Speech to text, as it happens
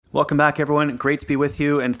Welcome back, everyone. Great to be with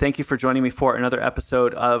you, and thank you for joining me for another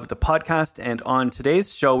episode of the podcast. And on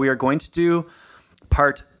today's show, we are going to do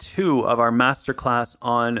part 2 of our masterclass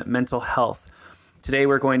on mental health. Today,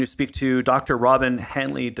 we're going to speak to Dr. Robyne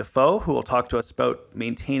Hanley-Dafoe, who will talk to us about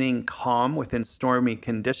maintaining calm within stormy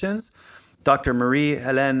conditions, Dr.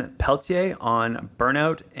 Marie-Helene Pelletier on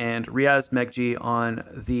burnout, and Riaz Meghji on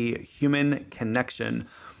the human connection,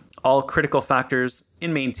 all critical factors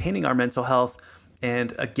in maintaining our mental health.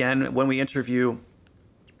 And again, when we interview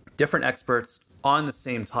different experts on the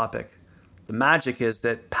same topic, the magic is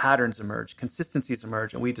that patterns emerge, consistencies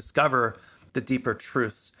emerge, and we discover the deeper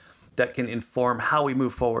truths that can inform how we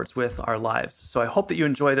move forwards with our lives. So I hope that you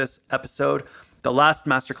enjoy this episode. The last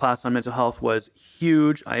masterclass on mental health was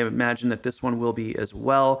huge. I imagine that this one will be as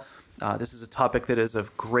well. This is a topic that is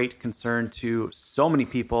of great concern to so many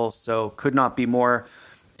people, so could not be more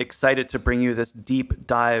excited to bring you this deep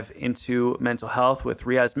dive into mental health with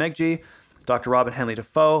Riaz Meghji, Dr. Robyne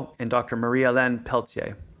Hanley-Dafoe, and Dr. Marie-Helene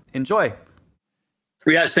Pelletier. Enjoy.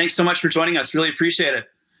 Riaz, thanks so much for joining us. Really appreciate it.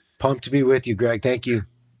 Pumped to be with you, Greg. Thank you.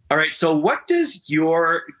 All right. So what does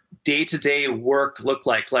your day-to-day work look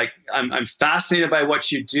like? I'm fascinated by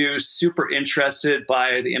what you do, super interested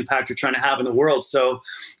by the impact you're trying to have in the world. So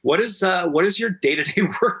what is your day-to-day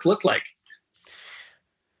work look like?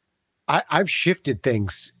 I've shifted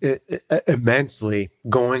things immensely,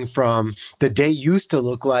 going from the day used to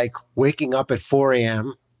look like waking up at 4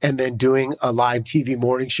 a.m. and then doing a live TV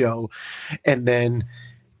morning show and then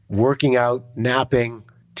working out, napping,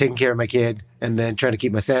 taking care of my kid, and then trying to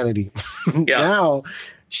keep my sanity. Yeah. Now,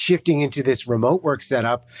 shifting into this remote work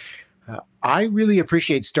setup, I really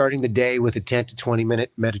appreciate starting the day with a 10 to 20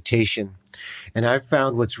 minute meditation. And I've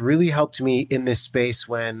found what's really helped me in this space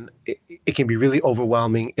when it can be really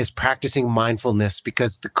overwhelming is practicing mindfulness,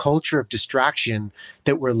 because the culture of distraction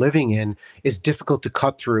that we're living in is difficult to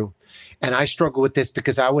cut through. And I struggle with this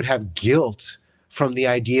because I would have guilt from the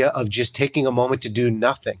idea of just taking a moment to do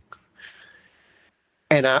nothing.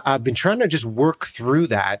 And I've been trying to just work through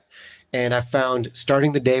that. And I found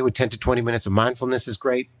starting the day with 10 to 20 minutes of mindfulness is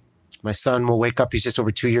great. My son will wake up. He's just over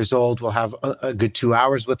 2 years old. We'll have a good 2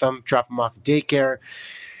 hours with him, drop him off at daycare.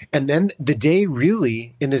 And then the day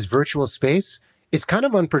really in this virtual space is kind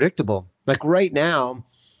of unpredictable. Like right now,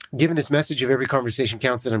 given this message of every conversation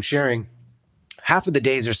counts that I'm sharing, half of the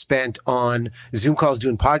days are spent on Zoom calls,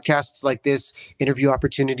 doing podcasts like this, interview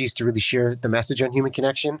opportunities to really share the message on human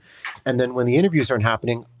connection. And then when the interviews aren't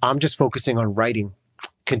happening, I'm just focusing on writing.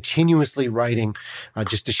 Continuously writing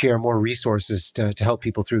just to share more resources to help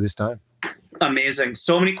people through this time. Amazing.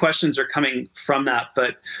 So many questions are coming from that,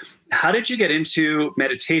 but how did you get into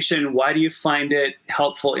meditation? Why do you find it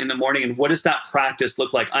helpful in the morning? And what does that practice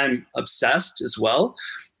look like? I'm obsessed as well.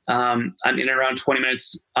 I'm in around 20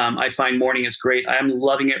 minutes. I find morning is great. I'm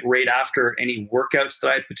loving it right after any workouts that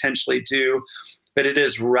I potentially do. But it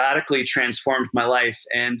has radically transformed my life.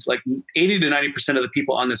 And like 80 to 90% of the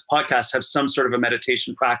people on this podcast have some sort of a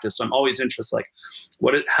meditation practice. So I'm always interested, like,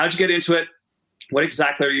 how'd you get into it? What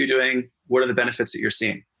exactly are you doing? What are the benefits that you're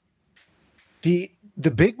seeing? The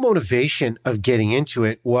big motivation of getting into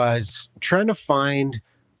it was trying to find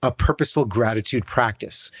a purposeful gratitude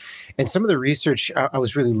practice. And some of the research I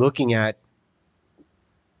was really looking at,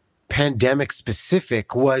 pandemic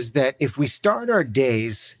specific, was that if we start our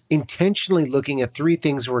days intentionally looking at 3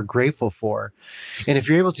 things we're grateful for, and if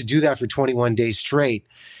you're able to do that for 21 days straight,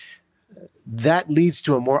 that leads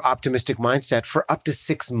to a more optimistic mindset for up to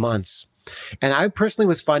 6 months. And I personally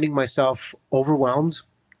was finding myself overwhelmed,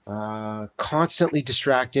 constantly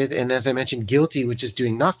distracted, and as I mentioned, guilty with just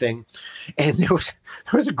doing nothing. And there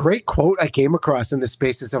was a great quote I came across in this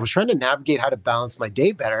space as I was trying to navigate how to balance my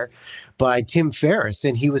day better by Tim Ferriss.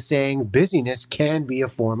 And he was saying busyness can be a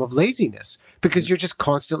form of laziness because you're just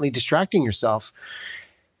constantly distracting yourself.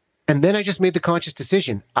 And then I just made the conscious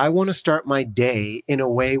decision. I want to start my day in a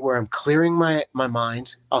way where I'm clearing my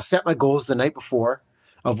mind. I'll set my goals the night before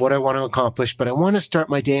of what I want to accomplish, but I want to start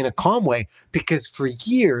my day in a calm way, because for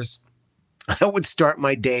years, I would start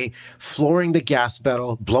my day flooring the gas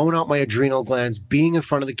pedal, blowing out my adrenal glands, being in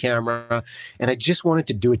front of the camera, and I just wanted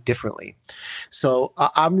to do it differently. So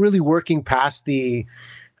I'm really working past the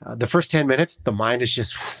first 10 minutes. The mind is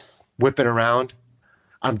just whipping around.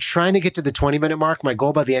 I'm trying to get to the 20-minute mark. My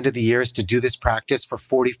goal by the end of the year is to do this practice for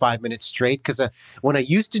 45 minutes straight. Because when I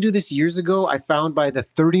used to do this years ago, I found by the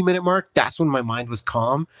 30-minute mark, that's when my mind was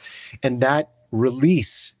calm. And that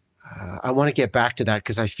release, I want to get back to that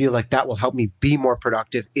because I feel like that will help me be more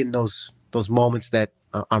productive in those moments that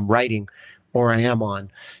I'm writing or I am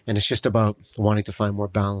on. And it's just about wanting to find more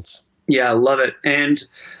balance. Yeah, I love it. And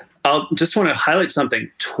I'll just want to highlight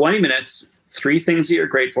something. 20 minutes 3 things that you're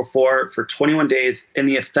grateful for 21 days, and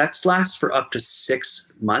the effects last for up to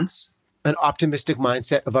 6 months. An optimistic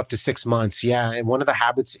mindset of up to 6 months. Yeah. And one of the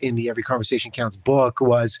habits in the Every Conversation Counts book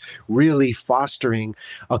was really fostering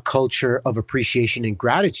a culture of appreciation and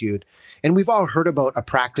gratitude. And we've all heard about a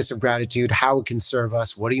practice of gratitude, how it can serve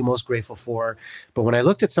us. What are you most grateful for? But when I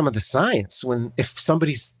looked at some of the science, if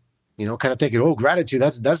somebody's, kind of thinking, oh, gratitude,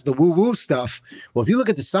 that's the woo-woo stuff. Well, if you look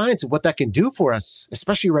at the science of what that can do for us,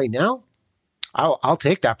 especially right now, I'll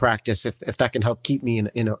take that practice if that can help keep me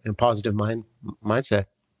in a positive mindset.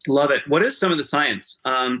 Love it. What is some of the science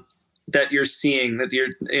that you're seeing that you're,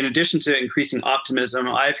 in addition to increasing optimism?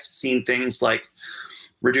 I've seen things like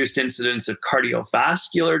reduced incidence of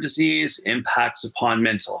cardiovascular disease, impacts upon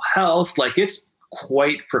mental health. Like, it's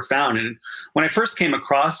quite profound. And when I first came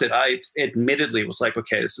across it, I admittedly was like,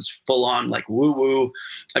 okay, this is full on like woo woo.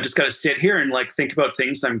 I just got to sit here and like think about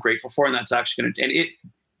things I'm grateful for. And that's actually going to,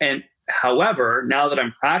 and however, now that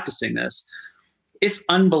I'm practicing this, it's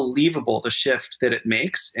unbelievable the shift that it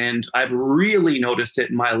makes. And I've really noticed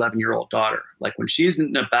it in my 11-year-old daughter. Like, when she's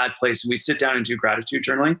in a bad place and we sit down and do gratitude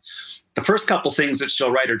journaling, the first couple things that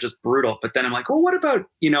she'll write are just brutal. But then I'm like, oh, what about,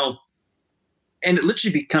 and it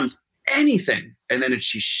literally becomes anything. And then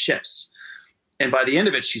she shifts. And by the end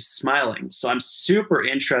of it, she's smiling. So I'm super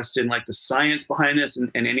interested in like the science behind this and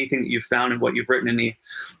anything that you've found and what you've written in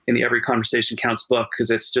the Every Conversation Counts book. Cause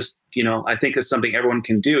it's just, I think it's something everyone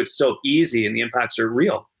can do. It's so easy and the impacts are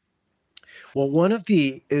real. Well, one of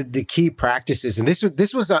the key practices, and this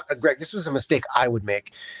was Greg, this was a mistake I would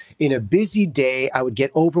make. In a busy day, I would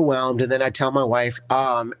get overwhelmed, and then I'd tell my wife,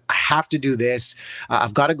 I have to do this.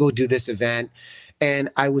 I've got to go do this event. And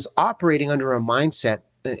I was operating under a mindset,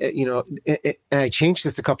 and I changed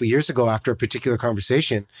this a couple of years ago after a particular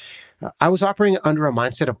conversation. I was operating under a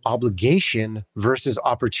mindset of obligation versus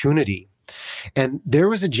opportunity. And there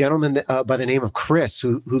was a gentleman by the name of Chris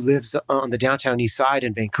who lives on the downtown east side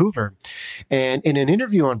in Vancouver. And in an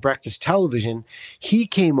interview on Breakfast Television, he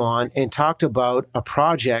came on and talked about a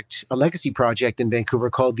legacy project in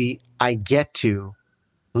Vancouver called the I Get To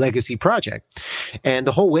Legacy Project. And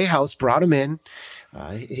the whole Way House brought him in.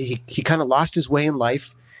 He kind of lost his way in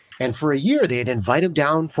life. And for a year, they'd invite him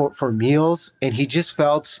down for meals, and he just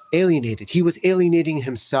felt alienated. He was alienating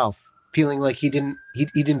himself, feeling like he didn't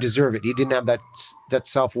deserve it. He didn't have that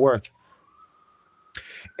self-worth.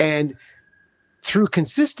 And through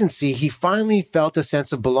consistency, he finally felt a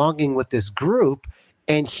sense of belonging with this group,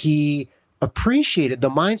 and he appreciated the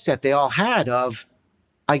mindset they all had of,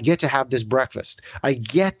 I get to have this breakfast. I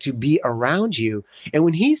get to be around you. And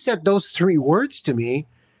when he said those 3 words to me,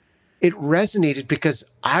 it resonated because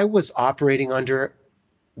I was operating under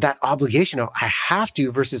that obligation of I have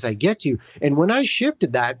to versus I get to. And when I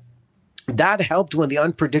shifted that helped when the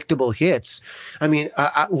unpredictable hits. I mean,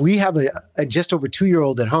 we have a just over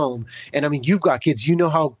 2-year-old at home. And I mean, you've got kids,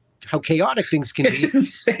 how chaotic things can be. It's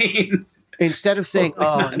insane. Instead of saying,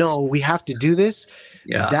 oh, no, we have to do this,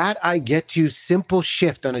 that I get to simple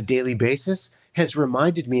shift on a daily basis has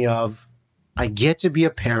reminded me of, I get to be a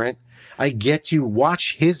parent. I get to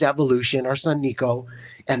watch his evolution, our son, Nico.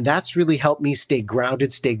 And that's really helped me stay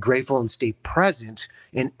grounded, stay grateful, and stay present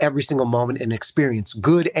in every single moment and experience,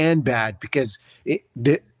 good and bad, because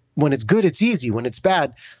when it's good, it's easy. When it's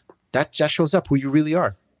bad, that just shows up who you really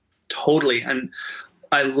are. Totally. And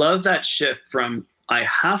I love that shift from I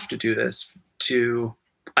have to do this to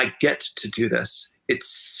I get to do this. It's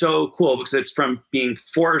so cool because it's from being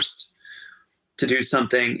forced to do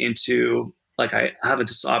something into like I have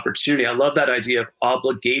this opportunity. I love that idea of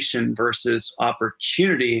obligation versus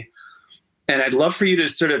opportunity. And I'd love for you to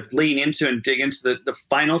sort of lean into and dig into the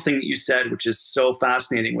final thing that you said, which is so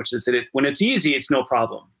fascinating, which is that when it's easy, it's no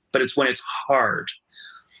problem. But it's when it's hard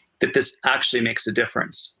that this actually makes a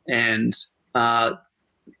difference. And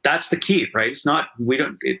that's the key, right?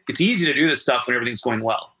 It's easy to do this stuff when everything's going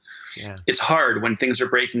well. Yeah. It's hard when things are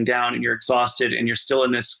breaking down and you're exhausted and you're still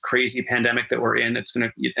in this crazy pandemic that we're in. It's going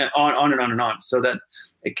to on and on and on. So can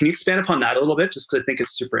you expand upon that a little bit? Just because I think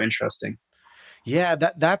it's super interesting. Yeah,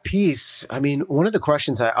 that piece. I mean, one of the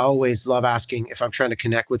questions I always love asking if I'm trying to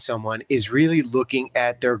connect with someone is really looking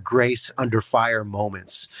at their grace under fire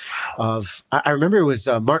moments. I remember it was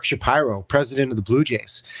Mark Shapiro, president of the Blue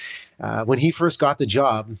Jays. When he first got the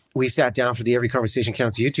job, we sat down for the Every Conversation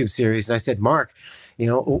Counts YouTube series. And I said, Mark,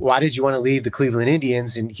 why did you want to leave the Cleveland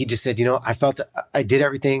Indians? And he just said, I felt I did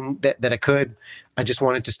everything that I could. I just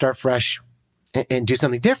wanted to start fresh and do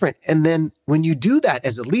something different. And then when you do that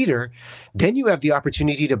as a leader, then you have the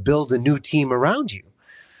opportunity to build a new team around you.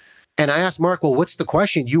 And I asked Mark, well, what's the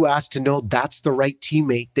question you asked to know that's the right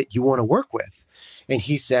teammate that you want to work with? And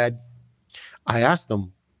he said, I asked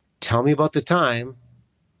them, tell me about the time,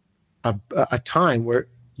 a time where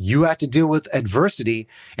you had to deal with adversity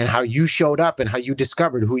and how you showed up and how you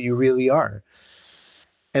discovered who you really are.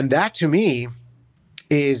 And that to me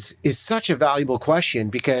is such a valuable question,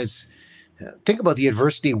 because think about the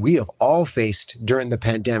adversity we have all faced during the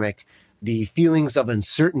pandemic, the feelings of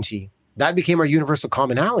uncertainty. That became our universal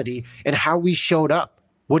commonality, and how we showed up.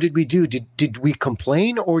 What did we do? Did we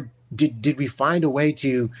complain, or did we find a way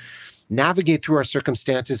to navigate through our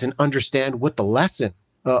circumstances and understand what the lesson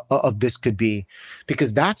of this could be?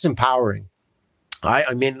 Because that's empowering.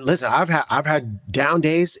 I mean, listen, I've had down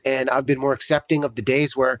days, and I've been more accepting of the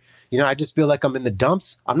days where, I just feel like I'm in the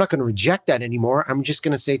dumps. I'm not going to reject that anymore. I'm just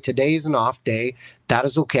going to say today is an off day. That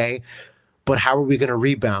is okay. But how are we going to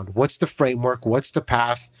rebound? What's the framework? What's the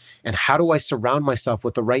path? And how do I surround myself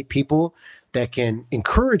with the right people that can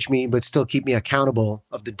encourage me, but still keep me accountable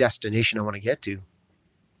of the destination I want to get to?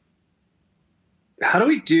 How do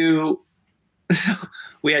we do...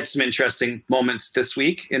 We had some interesting moments this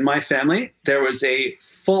week in my family. There was a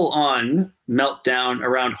full-on meltdown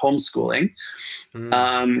around homeschooling,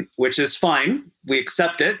 which is fine. We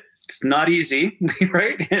accept it. It's not easy,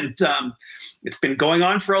 right? And it's been going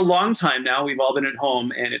on for a long time now. We've all been at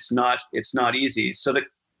home, and it's not easy.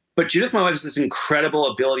 But Judith, my wife, has this incredible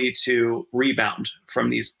ability to rebound from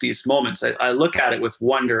these moments. I look at it with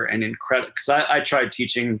wonder and incredible, because I tried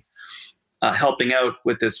teaching, helping out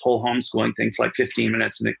with this whole homeschooling thing for like 15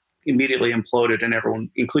 minutes, and it immediately imploded, and everyone,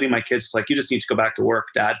 including my kids, is like, you just need to go back to work,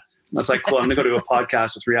 Dad. And I was like, cool, I'm gonna go do a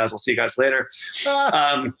podcast with Riaz. I'll see you guys later.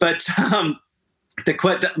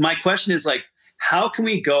 My question is, like, how can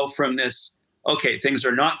we go from this, okay, things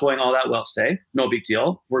are not going all that well today, no big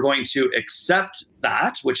deal. We're going to accept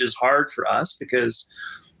that, which is hard for us because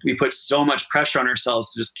we put so much pressure on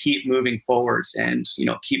ourselves to just keep moving forwards and,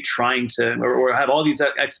 keep trying to, or have all these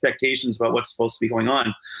expectations about what's supposed to be going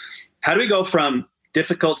on. How do we go from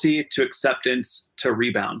difficulty to acceptance to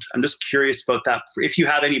rebound? I'm just curious about that. If you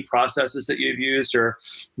have any processes that you've used or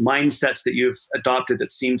mindsets that you've adopted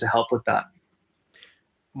that seem to help with that.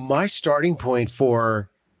 My starting point for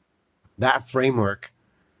that framework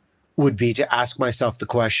would be to ask myself the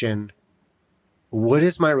question, what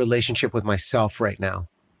is my relationship with myself right now?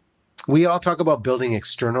 We all talk about building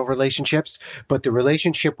external relationships, but the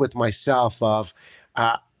relationship with myself of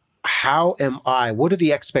how am I? What are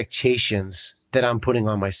the expectations that I'm putting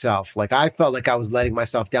on myself? Like, I felt like I was letting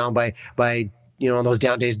myself down by on those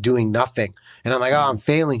down days doing nothing. And I'm like, oh, I'm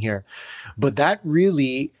failing here. But that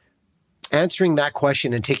really, answering that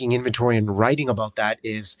question and taking inventory and writing about that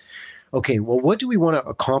is, okay, well, what do we want to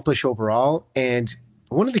accomplish overall? And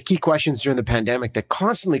one of the key questions during the pandemic that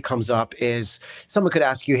constantly comes up is someone could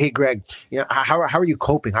ask you, hey, Greg, how are you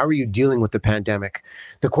coping? How are you dealing with the pandemic?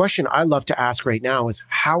 The question I love to ask right now is,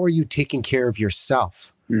 how are you taking care of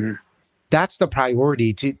yourself? Mm-hmm. That's the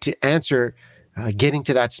priority to answer, getting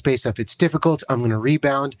to that space of, it's difficult, I'm going to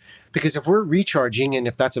rebound. Because if we're recharging, and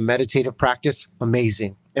if that's a meditative practice,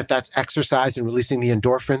 amazing. If that's exercise and releasing the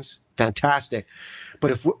endorphins, fantastic.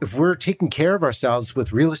 But if we're taking care of ourselves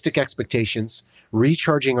with realistic expectations,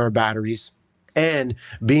 recharging our batteries, and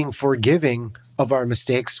being forgiving of our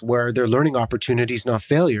mistakes where they're learning opportunities, not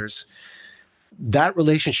failures, that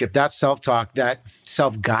relationship, that self-talk, that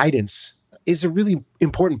self-guidance is a really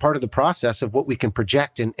important part of the process of what we can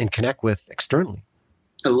project and connect with externally.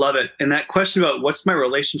 I love it. And that question about what's my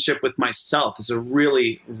relationship with myself is a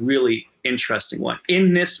really, really interesting one.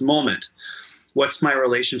 In this moment, what's my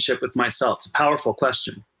relationship with myself? It's a powerful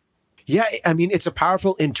question. Yeah, I mean, it's a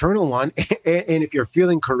powerful internal one. And if you're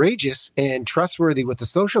feeling courageous and trustworthy with the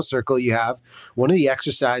social circle you have, one of the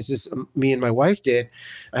exercises me and my wife did,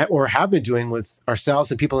 or have been doing with ourselves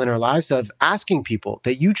and people in our lives, of asking people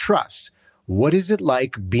that you trust, what is it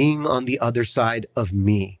like being on the other side of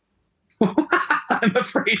me? I'm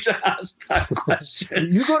afraid to ask that question.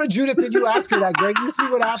 You go to Judith and you ask her that, Greg. You see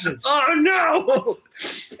what happens. Oh, no.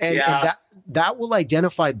 And that will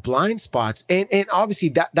identify blind spots. And obviously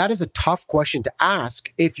that is a tough question to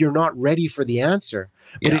ask if you're not ready for the answer.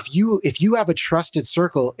 But if you have a trusted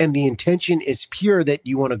circle and the intention is pure, that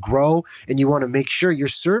you want to grow and you want to make sure you're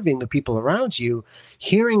serving the people around you,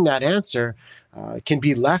 hearing that answer can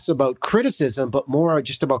be less about criticism, but more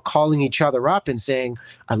just about calling each other up and saying,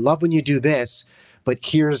 I love when you do this, but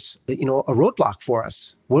here's, a roadblock for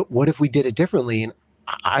us. What if we did it differently? And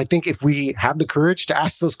I think if we have the courage to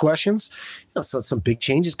ask those questions, so some big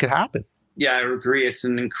changes could happen. Yeah, I agree. It's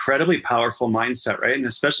an incredibly powerful mindset, right? And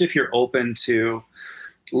especially if you're open to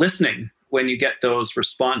listening when you get those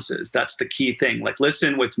responses, that's the key thing. Like,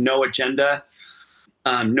 listen with no agenda,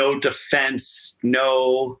 no defense,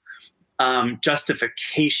 no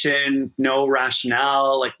justification, no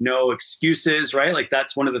rationale, like no excuses, right? Like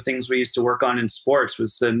that's one of the things we used to work on in sports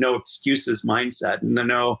was the no excuses mindset and the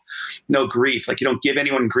no grief. Like you don't give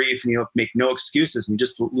anyone grief and you make no excuses and you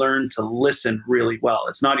just learn to listen really well.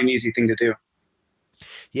 It's not an easy thing to do.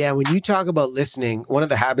 Yeah, when you talk about listening, one of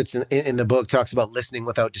the habits in the book talks about listening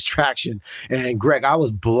without distraction. And Greg, I was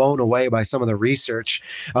blown away by some of the research.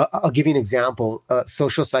 I'll give you an example.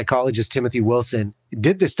 Social psychologist Timothy Wilson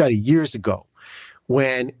did this study years ago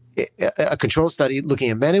when a control study looking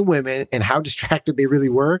at men and women and how distracted they really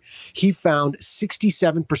were. He found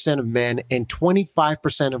 67% of men and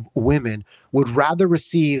 25% of women would rather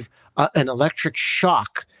receive an electric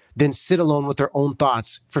shock than sit alone with their own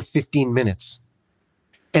thoughts for 15 minutes.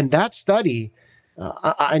 And that study,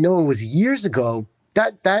 I know it was years ago,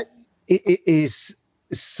 that is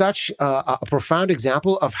such a profound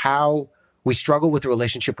example of how we struggle with the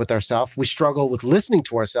relationship with ourselves. We struggle with listening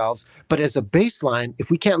to ourselves. But as a baseline, if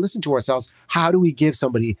we can't listen to ourselves, how do we give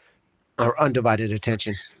somebody our undivided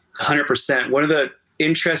attention? 100%. One of the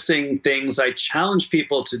interesting things I challenge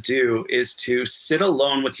people to do is to sit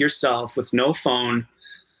alone with yourself with no phone,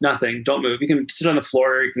 nothing. Don't move. You can sit on the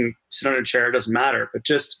floor. You can sit on a chair. It doesn't matter. But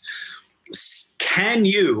just can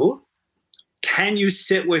you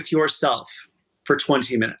sit with yourself for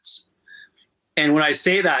 20 minutes? And when I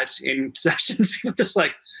say that in sessions, people just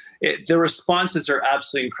like the responses are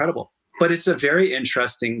absolutely incredible. But it's a very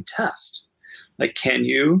interesting test. Like, can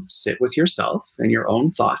you sit with yourself and your own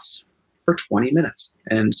thoughts for 20 minutes?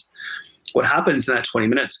 And what happens in that 20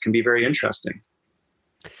 minutes can be very interesting.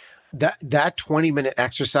 That 20-minute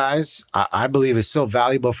exercise, I believe, is so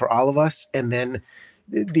valuable for all of us. And then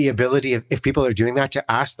the ability, if people are doing that, to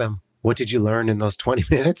ask them, what did you learn in those 20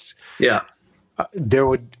 minutes? Yeah. There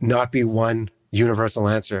would not be one universal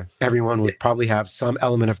answer. Everyone would probably have some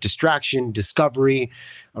element of distraction, discovery,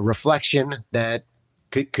 a reflection that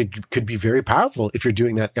could be very powerful if you're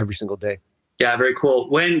doing that every single day. Yeah, very cool.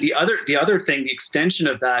 When the other thing, the extension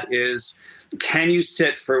of that is, can you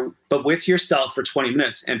sit but with yourself for 20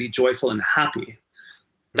 minutes and be joyful and happy?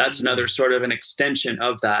 That's another sort of an extension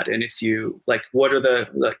of that. And if you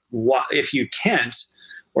if you can't,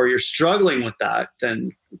 or you're struggling with that,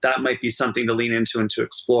 then that might be something to lean into and to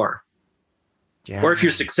explore. Yeah. Or if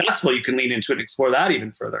you're successful, you can lean into it and explore that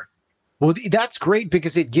even further. Well, that's great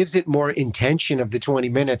because it gives it more intention of the 20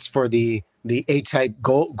 minutes for the A-type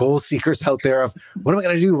goal seekers out there of what am I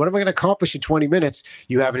going to do? What am I going to accomplish in 20 minutes?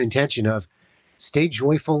 You have an intention of stay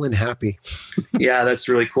joyful and happy. Yeah, that's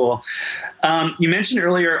really cool. You mentioned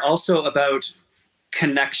earlier also about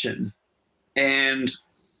connection. And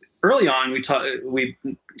early on, we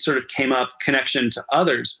sort of came up connection to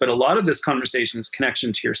others, but a lot of this conversation is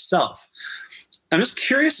connection to yourself. I'm just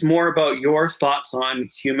curious more about your thoughts on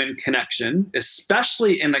human connection,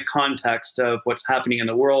 especially in the context of what's happening in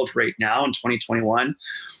the world right now in 2021,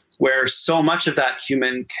 where so much of that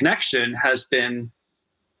human connection has been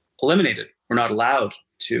eliminated. We're not allowed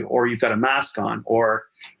to, or you've got a mask on, or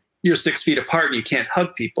you're 6 feet apart and you can't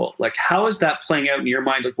hug people. Like, how is that playing out in your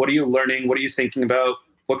mind? Like, what are you learning? What are you thinking about?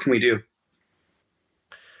 What can we do?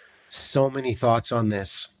 So many thoughts on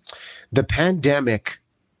this. The pandemic,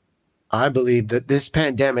 I believe that this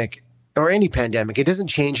pandemic, or any pandemic, it doesn't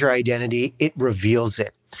change your identity, it reveals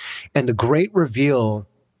it. And the great reveal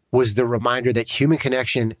was the reminder that human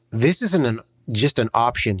connection, this isn't just an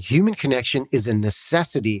option. Human connection is a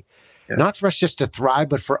necessity, not for us just to thrive,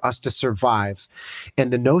 but for us to survive.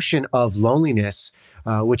 And the notion of loneliness,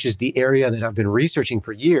 which is the area that I've been researching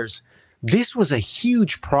for years, this was a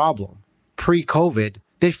huge problem pre-COVID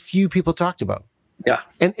that few people talked about. Yeah.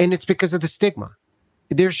 And it's because of the stigma.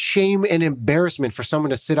 There's shame and embarrassment for someone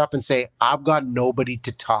to sit up and say, I've got nobody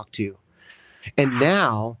to talk to. And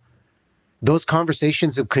now those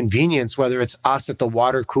conversations of convenience, whether it's us at the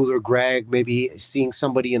water cooler, Greg, maybe seeing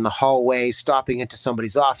somebody in the hallway, stopping into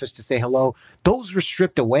somebody's office to say hello, those were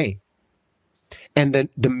stripped away. And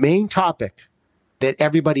the main topic that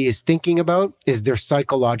everybody is thinking about is their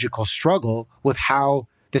psychological struggle with how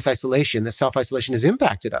this self-isolation has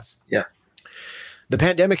impacted us. Yeah. The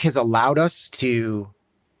pandemic has allowed us to,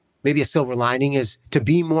 maybe a silver lining is to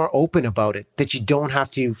be more open about it, that you don't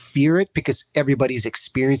have to fear it because everybody's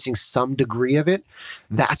experiencing some degree of it.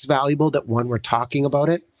 That's valuable that when we're talking about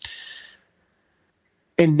it.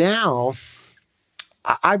 And now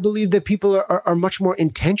I believe that people are much more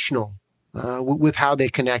intentional with how they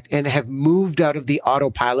connect and have moved out of the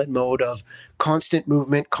autopilot mode of constant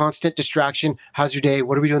movement, constant distraction. How's your day?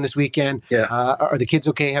 What are we doing this weekend? Yeah. Are the kids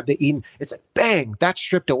okay? Have they eaten? It's like, bang, that's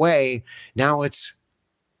stripped away. Now it's,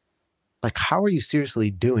 like, how are you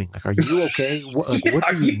seriously doing? Like, are you okay? What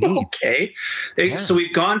Yeah, do you need? Okay? Yeah. So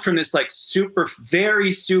we've gone from this like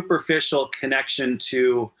very superficial connection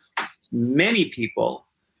to many people.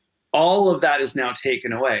 All of that is now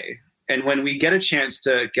taken away. And when we get a chance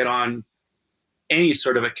to get on any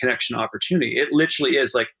sort of a connection opportunity, it literally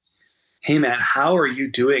is like, hey man, how are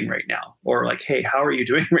you doing right now? Or like, hey, how are you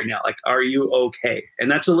doing right now? Like, are you okay?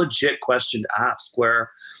 And that's a legit question to ask,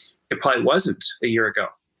 where it probably wasn't a year ago.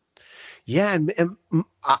 Yeah.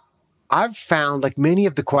 I've found like many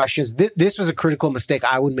of the questions, this was a critical mistake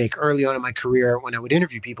I would make early on in my career when I would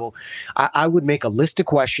interview people. I would make a list of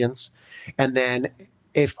questions, and then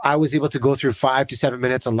if I was able to go through 5 to 7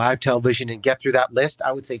 minutes on live television and get through that list,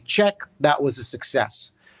 I would say, check, that was a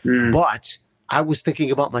success. But I was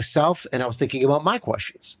thinking about myself and I was thinking about my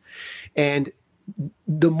questions. And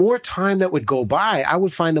the more time that would go by, I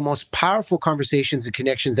would find the most powerful conversations and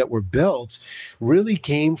connections that were built really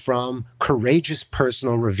came from courageous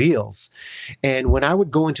personal reveals. And when I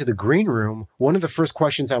would go into the green room, one of the first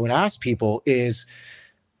questions I would ask people is,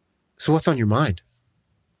 so what's on your mind?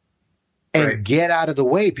 And get out of the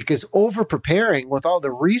way, because over preparing with all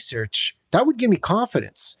the research, that would give me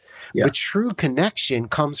confidence. Yeah. But true connection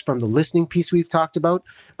comes from the listening piece we've talked about,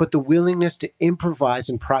 but the willingness to improvise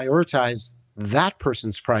and prioritize that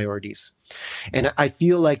person's priorities. And I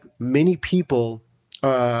feel like many people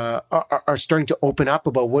are starting to open up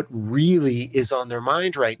about what really is on their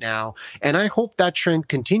mind right now. And I hope that trend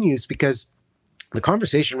continues, because the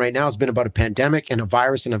conversation right now has been about a pandemic and a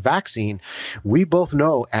virus and a vaccine. We both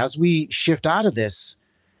know as we shift out of this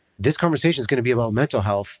conversation is going to be about mental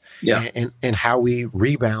health, and how we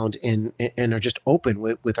rebound and are just open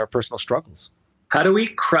with our personal struggles. How do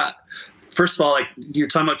we first of all, like you're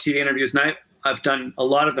talking about TV interviews, and I've done a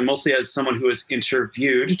lot of them, mostly as someone who was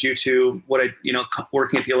interviewed due to what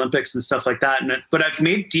working at the Olympics and stuff like that. But I've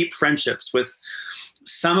made deep friendships with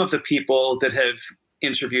some of the people that have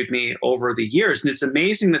interviewed me over the years. And it's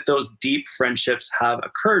amazing that those deep friendships have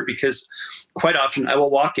occurred, because quite often I will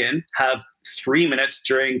walk in, have 3 minutes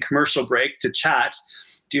during commercial break to chat,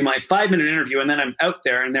 do my 5-minute interview, and then I'm out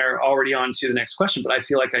there and they're already on to the next question. But I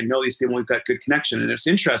feel like I know these people, we've got good connection. And it's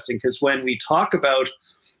interesting because when we talk about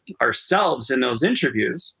ourselves in those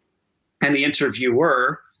interviews and the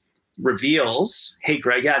interviewer reveals, hey,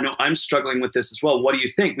 Greg, yeah, no, I'm struggling with this as well. What do you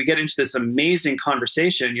think? We get into this amazing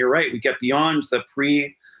conversation. You're right. We get beyond the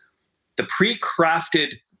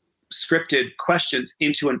pre-crafted, scripted questions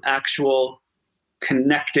into an actual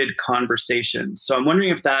connected conversation. So I'm wondering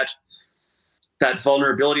if that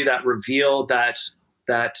vulnerability, that reveal, that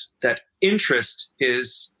interest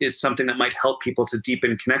is something that might help people to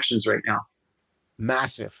deepen connections right now.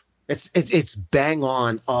 Massive. It's bang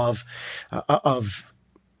on of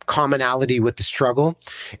commonality with the struggle.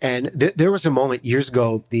 And there was a moment years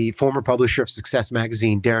ago, the former publisher of Success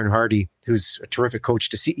magazine, Darren Hardy, who's a terrific coach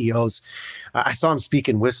to CEOs, I saw him speak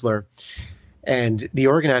in Whistler, and the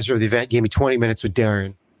organizer of the event gave me 20 minutes with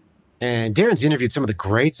Darren. And Darren's interviewed some of the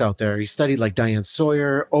greats out there. He studied like Diane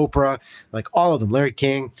Sawyer, Oprah, like all of them, Larry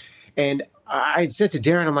King. And I said to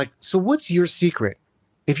Darren, I'm like, so what's your secret?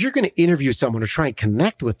 If you're going to interview someone or try and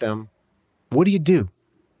connect with them, what do you do?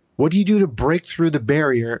 What do you do to break through the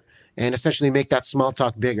barrier and essentially make that small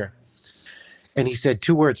talk bigger? And he said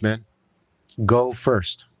 2 words, man: go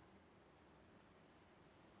first.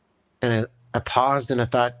 And I paused and I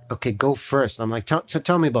thought, okay, go first. I'm like,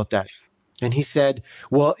 tell me about that. And he said,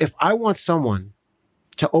 well, if I want someone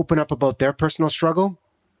to open up about their personal struggle,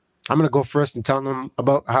 I'm going to go first and tell them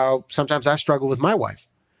about how sometimes I struggle with my wife.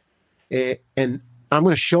 And I'm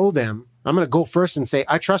going to show them, I'm going to go first and say,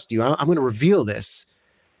 I trust you. I'm going to reveal this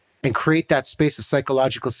and create that space of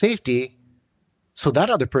psychological safety so that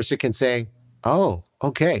other person can say, oh,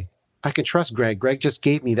 okay, I can trust Greg. Greg just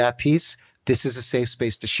gave me that piece. This is a safe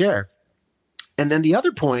space to share. And then the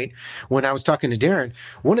other point, when I was talking to Darren,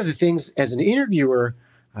 one of the things as an interviewer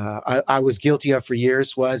I was guilty of for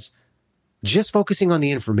years was just focusing on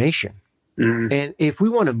the information. Mm-hmm. And if we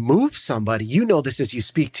want to move somebody, you know this as you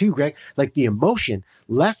speak too, Greg, like the emotion,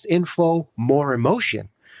 less info, more emotion.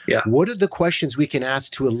 Yeah. What are the questions we can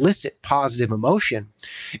ask to elicit positive emotion?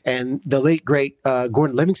 And the late, great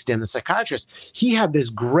Gordon Livingston, the psychiatrist, he had this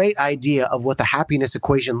great idea of what the happiness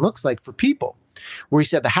equation looks like for people, where he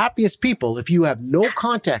said the happiest people, if you have no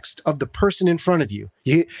context of the person in front of you,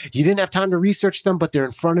 you didn't have time to research them, but they're in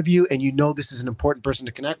front of you and you know this is an important person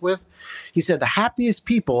to connect with. He said the happiest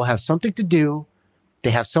people have something to do, they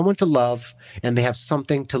have someone to love, and they have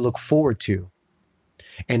something to look forward to.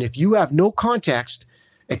 And if you have no context,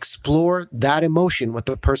 explore that emotion with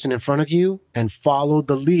the person in front of you and follow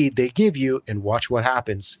the lead they give you and watch what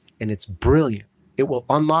happens. And it's brilliant. it will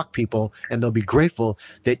unlock people, and they'll be grateful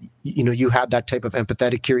that, you had that type of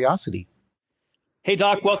empathetic curiosity. Hey,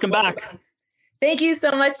 Doc, welcome back. Thank you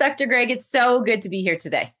so much, Dr. Greg. It's so good to be here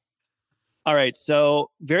today. All right. So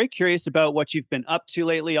very curious about what you've been up to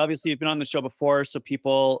lately. Obviously, you've been on the show before, so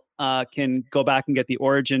people can go back and get the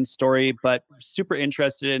origin story, but super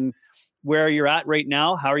interested in where you're at right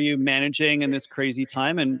now. How are you managing in this crazy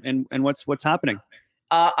time, and what's happening?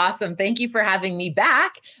 Awesome. Thank you for having me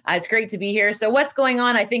back. It's great to be here. So what's going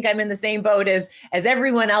on? I think I'm in the same boat as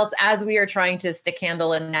everyone else as we are trying to stick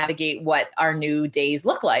handle and navigate what our new days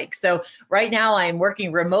look like. So right now I'm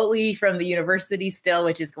working remotely from the university still,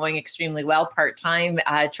 which is going extremely well, part-time,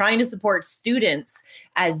 trying to support students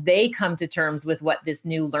as they come to terms with what this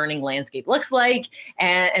new learning landscape looks like.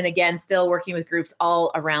 And again, still working with groups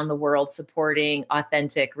all around the world, supporting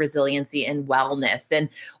authentic resiliency and wellness. And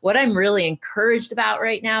what I'm really encouraged about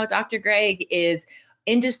right now, Dr. Greg, is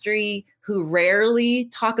industry who rarely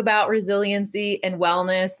talk about resiliency and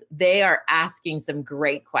wellness. They are asking some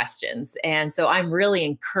great questions. And so I'm really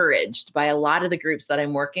encouraged by a lot of the groups that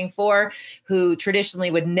I'm working for who traditionally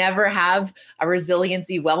would never have a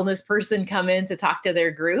resiliency wellness person come in to talk to their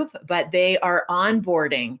group, but they are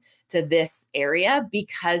onboarding to this area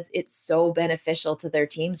because it's so beneficial to their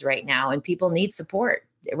teams right now. And people need support.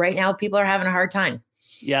 Right now, people are having a hard time.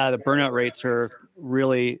 Yeah, the burnout rates are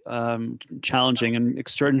really challenging and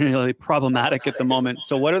extraordinarily problematic at the moment.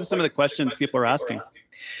 So what are some of the questions people are asking?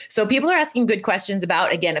 So people are asking good questions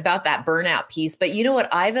about that burnout piece. But you know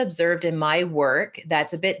what I've observed in my work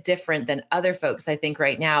that's a bit different than other folks, I think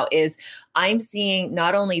right now, is I'm seeing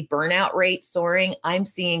not only burnout rate soaring, I'm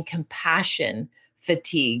seeing compassion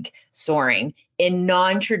fatigue soaring in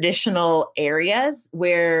non-traditional areas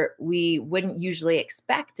where we wouldn't usually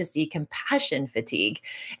expect to see compassion fatigue.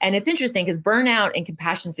 And it's interesting because burnout and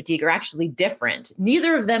compassion fatigue are actually different.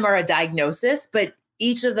 Neither of them are a diagnosis, but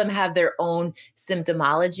each of them have their own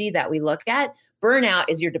symptomology that we look at. Burnout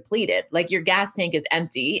is you're depleted, like your gas tank is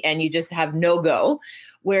empty and you just have no go.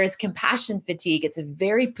 Whereas compassion fatigue, it's a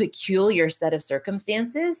very peculiar set of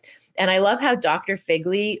circumstances. And I love how Dr.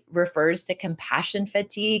 Figley refers to compassion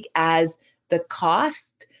fatigue as the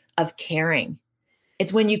cost of caring.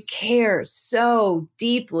 It's when you care so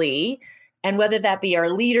deeply, and whether that be our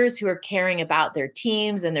leaders who are caring about their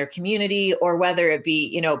teams and their community, or whether it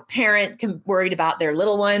be, parent worried about their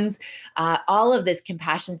little ones, all of this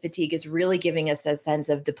compassion fatigue is really giving us a sense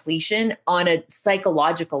of depletion on a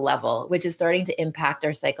psychological level, which is starting to impact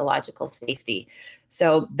our psychological safety.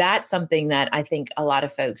 So that's something that I think a lot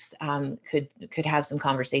of folks could have some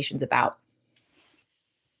conversations about.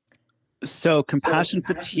 So compassion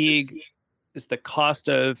fatigue is the cost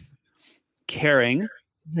of caring.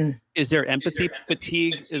 Mm-hmm. Is there empathy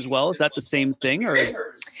fatigue as well? Is that the same thing, or is...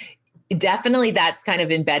 Definitely that's kind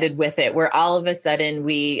of embedded with it, where all of a sudden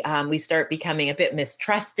we start becoming a bit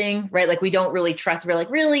mistrusting, right? Like we don't really trust. We're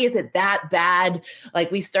like, really, is it that bad?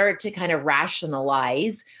 Like we start to kind of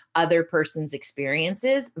rationalize other person's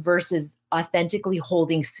experiences versus authentically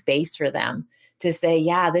holding space for them to say,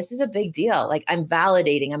 yeah, this is a big deal. Like I'm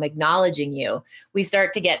validating, I'm acknowledging you. We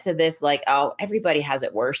start to get to this like, oh, everybody has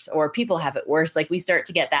it worse, or people have it worse. Like we start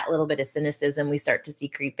to get that little bit of cynicism we start to see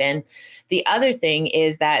creep in. The other thing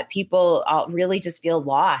is that people really just feel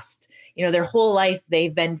lost. Their whole life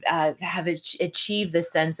they've been have achieved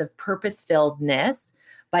this sense of purpose-filledness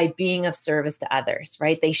by being of service to others,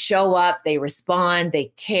 right? They show up, they respond, they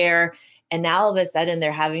care. And now all of a sudden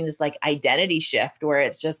they're having this like identity shift where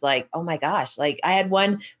it's just like, oh my gosh, like I had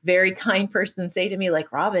one very kind person say to me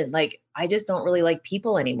like, Robyne, like, I just don't really like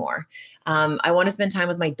people anymore. I want to spend time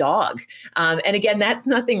with my dog. And again, that's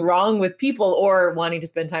nothing wrong with people or wanting to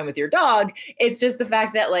spend time with your dog. It's just the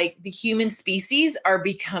fact that like the human species are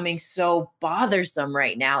becoming so bothersome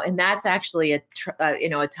right now. And that's actually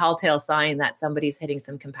a telltale sign that somebody's hitting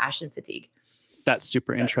some compassion fatigue. That's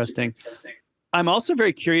super interesting. I'm also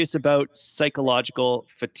very curious about psychological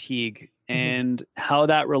fatigue and how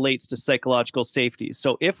that relates to psychological safety.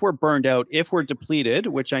 So if we're burned out, if we're depleted,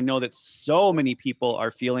 which I know that so many people are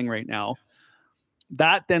feeling right now,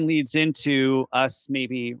 that then leads into us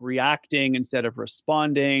maybe reacting instead of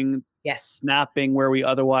responding, snapping where we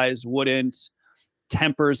otherwise wouldn't,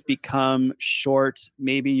 tempers become short,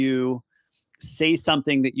 maybe you say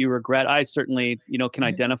something that you regret. I certainly, can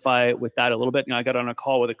identify with that a little bit. I got on a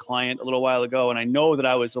call with a client a little while ago, and I know that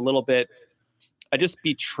I just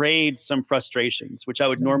betrayed some frustrations, which I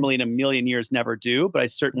would normally in a million years never do. But I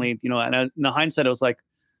certainly, and in the hindsight, I was like,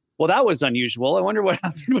 well, that was unusual. I wonder what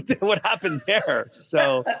happened what happened there.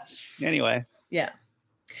 So anyway. Yeah.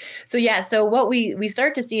 So yeah, so what we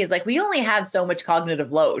start to see is like we only have so much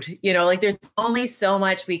cognitive load, like there's only so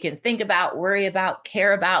much we can think about, worry about,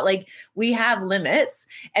 care about. Like we have limits,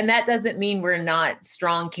 and that doesn't mean we're not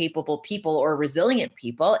strong, capable people or resilient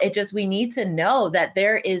people. It just we need to know that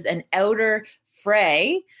there is an outer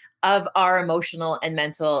fray of our emotional and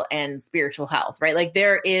mental and spiritual health, right? Like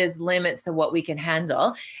there is limits to what we can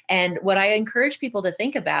handle. And what I encourage people to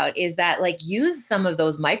think about is that like use some of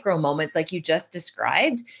those micro moments like you just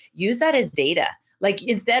described, use that as data. Like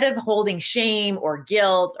instead of holding shame or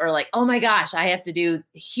guilt or like, oh my gosh, I have to do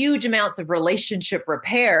huge amounts of relationship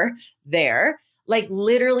repair there, like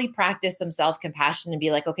literally practice some self-compassion and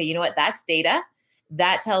be like, okay, you know what? That's data.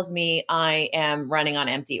 That tells me I am running on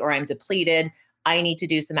empty or I'm depleted. I need to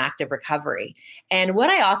do some active recovery. And what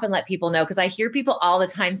I often let people know, because I hear people all the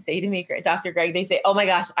time say to me, Dr. Greg, they say, oh my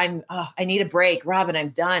gosh, I need a break. Robyne, I'm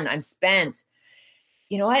done. I'm spent.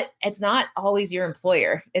 You know what? It's not always your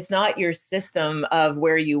employer. It's not your system of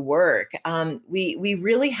where you work. We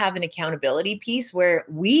really have an accountability piece where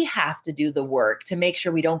we have to do the work to make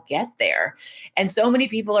sure we don't get there. And so many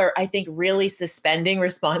people are, I think, really suspending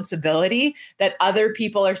responsibility that other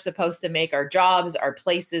people are supposed to make our jobs, our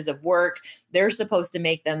places of work. They're supposed to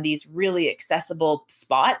make them these really accessible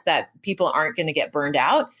spots that people aren't going to get burned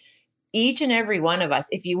out. Each and every one of us,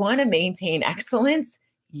 if you want to maintain excellence,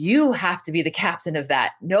 you have to be the captain of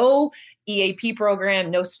that. No EAP program,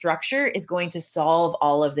 no structure is going to solve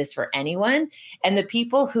all of this for anyone. And the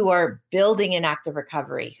people who are building an active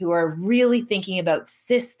recovery, who are really thinking about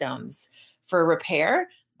systems for repair,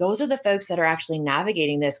 those are the folks that are actually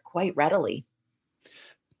navigating this quite readily.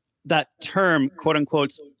 That term, quote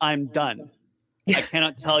unquote, I'm done. I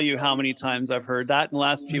cannot tell you how many times I've heard that in the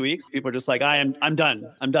last few weeks. People are just like, I'm done.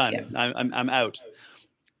 I'm done. Yeah. I'm out.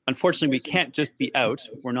 Unfortunately, we can't just be out.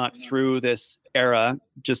 We're not through this era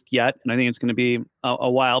just yet. And I think it's going to be a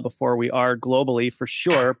while before we are globally for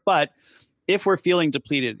sure. But if we're feeling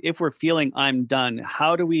depleted, if we're feeling I'm done,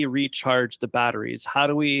 how do we recharge the batteries? How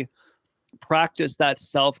do we practice that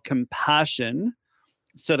self-compassion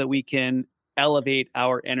so that we can elevate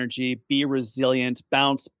our energy, be resilient,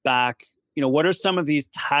 bounce back? What are some of these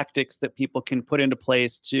tactics that people can put into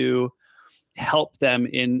place to help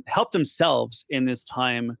themselves in this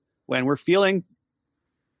time when we're feeling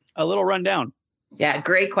a little run down? Yeah,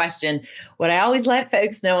 great question. What I always let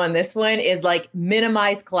folks know on this one is like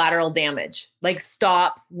minimize collateral damage. Like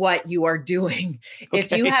stop what you are doing. Okay.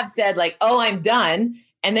 If you have said like, oh, I'm done,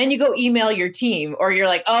 and then you go email your team, or you're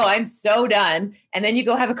like, oh, I'm so done, and then you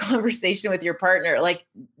go have a conversation with your partner, like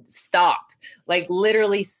stop, like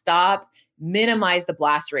literally stop. Minimize the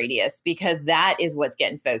blast radius, because that is what's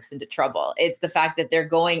getting folks into trouble. It's the fact that they're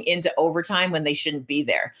going into overtime when they shouldn't be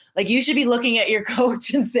there. Like you should be looking at your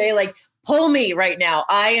coach and say like, pull me right now.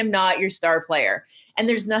 I am not your star player. And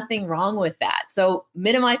there's nothing wrong with that. So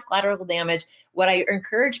minimize collateral damage. What I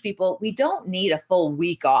encourage people, we don't need a full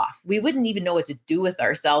week off. We wouldn't even know what to do with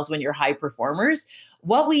ourselves when you're high performers.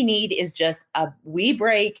 What we need is just a wee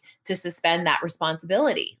break to suspend that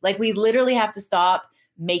responsibility. Like we literally have to stop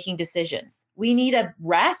making decisions. We need a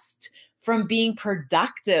rest from being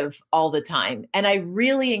productive all the time. And I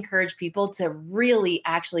really encourage people to really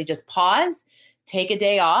actually just pause, take a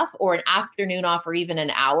day off or an afternoon off or even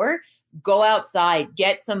an hour, go outside,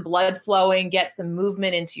 get some blood flowing, get some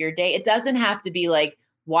movement into your day. It doesn't have to be like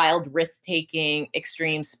wild risk-taking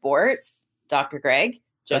extreme sports, Dr. Greg.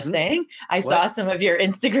 Just saying. I saw some of your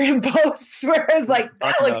Instagram posts where I was like,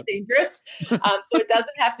 that looks dangerous. So it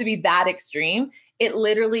doesn't have to be that extreme. It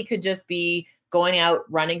literally could just be going out,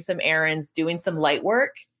 running some errands, doing some light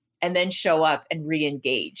work, and then show up and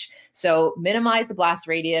re-engage. So minimize the blast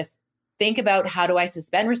radius. Think about, how do I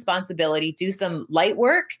suspend responsibility, do some light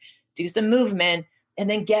work, do some movement, and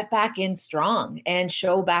then get back in strong and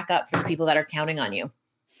show back up for the people that are counting on you.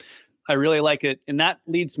 I really like it. And that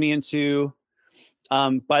leads me into...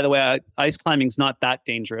 by the way, ice climbing is not that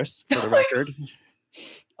dangerous, for the record.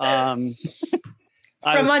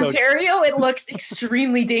 From Ontario, it looks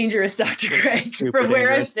extremely dangerous, Dr. Greg. From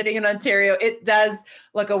where I'm sitting in Ontario, it does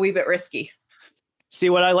look a wee bit risky. See,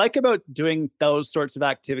 what I like about doing those sorts of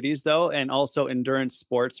activities, though, and also endurance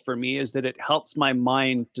sports for me, is that it helps my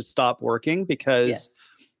mind to stop working, because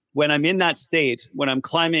when I'm in that state, when I'm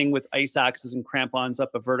climbing with ice axes and crampons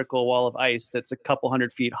up a vertical wall of ice that's a couple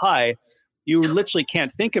 100 feet high, you literally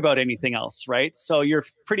can't think about anything else, right? So you're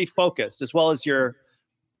pretty focused, as well as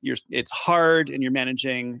it's hard and you're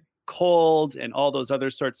managing cold and all those other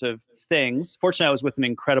sorts of things. Fortunately, I was with an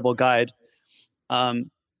incredible guide. My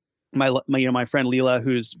friend Leela,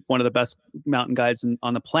 who's one of the best mountain guides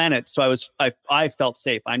on the planet. So I felt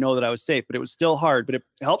safe. I know that I was safe, but it was still hard. But it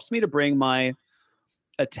helps me to bring my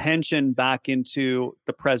attention back into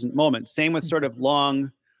the present moment. Same with sort of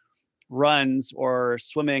long runs or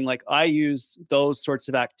swimming. Like I use those sorts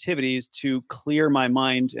of activities to clear my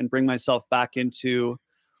mind and bring myself back into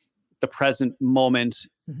the present moment,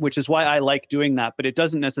 which is why I like doing that. But it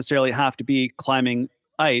doesn't necessarily have to be climbing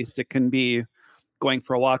ice. It can be going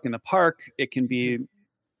for a walk in the park. It can be,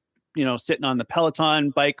 sitting on the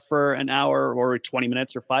Peloton bike for an hour or 20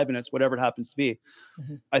 minutes or 5 minutes, whatever it happens to be.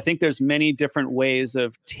 I think there's many different ways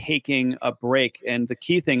of taking a break. And the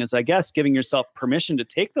key thing is, I guess, giving yourself permission to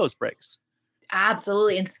take those breaks.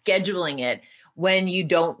 Absolutely. And scheduling it when you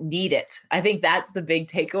don't need it. I think that's the big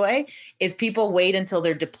takeaway is people wait until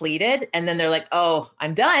they're depleted and then they're like, oh,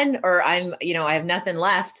 I'm done, or I have nothing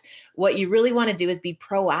left. What you really want to do is be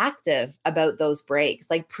proactive about those breaks,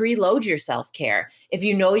 like preload your self-care. If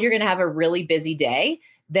you know you're going to have a really busy day,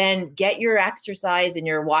 then get your exercise and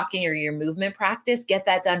your walking or your movement practice, get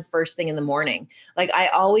that done first thing in the morning. Like I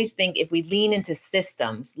always think if we lean into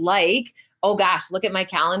systems like, oh gosh, look at my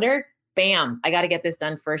calendar, bam, I got to get this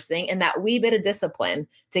done first thing. And that wee bit of discipline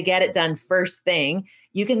to get it done first thing,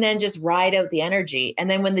 you can then just ride out the energy. And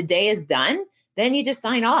then when the day is done, then you just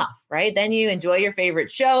sign off, right? Then you enjoy your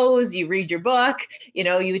favorite shows, you read your book,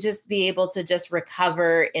 you just be able to just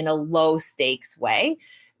recover in a low stakes way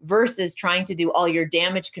versus trying to do all your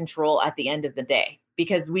damage control at the end of the day,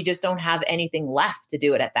 because we just don't have anything left to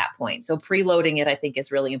do it at that point. So preloading it, I think,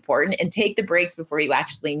 is really important, and take the breaks before you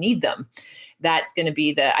actually need them. That's going to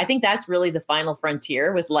be I think that's really the final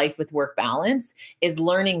frontier with life with work balance, is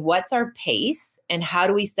learning what's our pace and how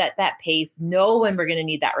do we set that pace, know when we're going to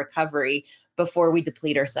need that recovery before we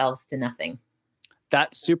deplete ourselves to nothing.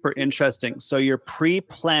 That's super interesting. So you're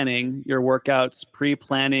pre-planning your workouts,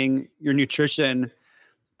 pre-planning your nutrition,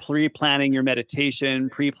 pre-planning your meditation,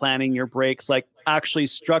 pre-planning your breaks, like actually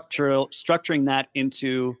structuring that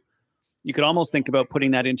into, you could almost think about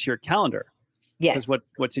putting that into your calendar. Yes. Because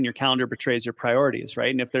what's in your calendar betrays your priorities,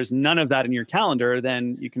 right? And if there's none of that in your calendar,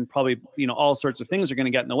 then you can probably, all sorts of things are going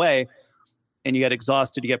to get in the way, and you get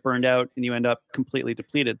exhausted, you get burned out, and you end up completely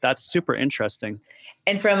depleted. That's super interesting.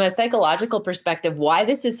 And from a psychological perspective, why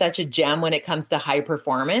this is such a gem when it comes to high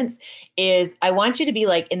performance is I want you to be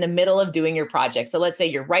like in the middle of doing your project. So let's say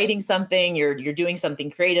you're writing something, you're doing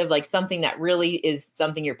something creative, like something that really is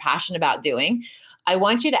something you're passionate about doing. I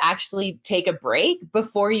want you to actually take a break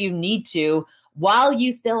before you need to, while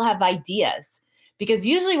you still have ideas. Because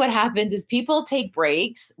usually what happens is people take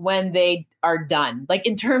breaks when they are done, like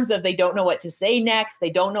in terms of they don't know what to say next.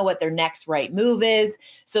 They don't know what their next right move is.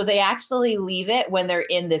 So they actually leave it when they're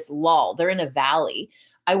in this lull. They're in a valley.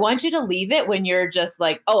 I want you to leave it when you're just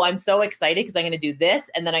like, oh, I'm so excited because I'm going to do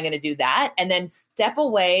this and then I'm going to do that. And then step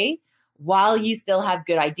away while you still have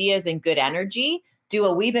good ideas and good energy. Do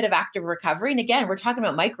a wee bit of active recovery. And again, we're talking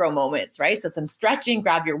about micro moments, right? So some stretching,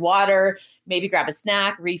 grab your water, maybe grab a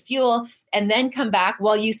snack, refuel, and then come back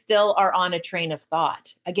while you still are on a train of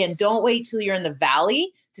thought. Again, don't wait till you're in the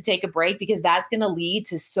valley to take a break, because that's going to lead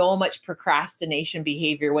to so much procrastination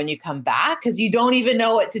behavior when you come back, because you don't even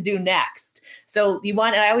know what to do next. So and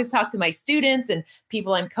I always talk to my students and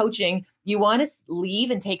people I'm coaching, you want to leave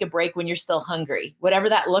and take a break when you're still hungry, whatever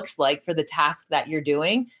that looks like for the task that you're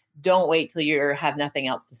doing. Don't wait till you have nothing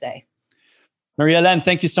else to say. Marie-Helene,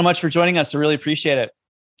 thank you so much for joining us. I really appreciate it.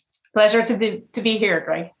 Pleasure to be here,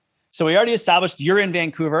 Greg. So we already established you're in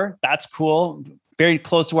Vancouver. That's cool. Very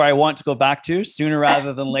close to where I want to go back to sooner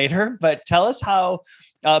rather than later. But tell us how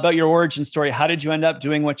about your origin story. How did you end up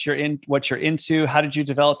doing what you're into? How did you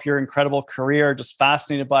develop your incredible career? Just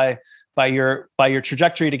fascinated by your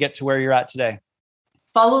trajectory to get to where you're at today.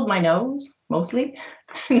 Followed my nose mostly.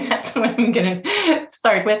 That's what I'm going to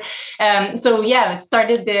start with. I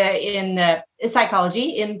started in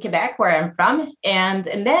psychology in Quebec, where I'm from. And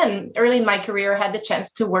then early in my career, I had the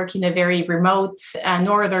chance to work in a very remote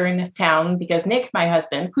northern town, because Nick, my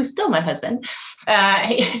husband, who's still my husband,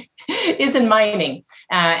 is in mining.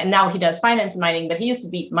 And now he does finance and mining, but he used to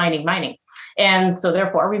be mining. And so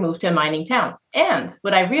therefore we moved to a mining town. And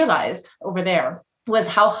what I realized over there was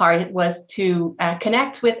how hard it was to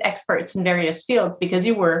connect with experts in various fields, because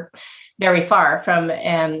you were very far from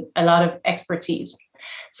a lot of expertise.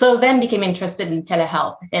 So then became interested in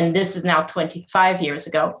telehealth, and this is now 25 years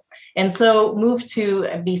ago. And so moved to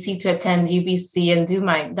BC to attend UBC and do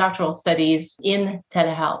my doctoral studies in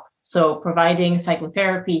telehealth. So providing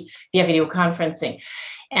psychotherapy via video conferencing.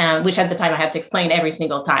 Which at the time I had to explain every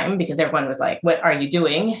single time, because everyone was like, what are you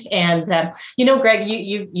doing? And, Greg,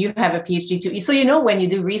 you have a PhD too. So, when you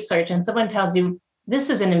do research and someone tells you this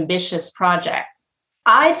is an ambitious project,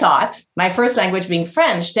 I thought, my first language being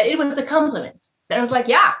French, that it was a compliment, Then I was like,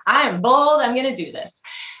 yeah, I am bold. I'm going to do this.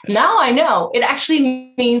 Now I know it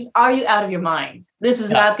actually means, are you out of your mind? This is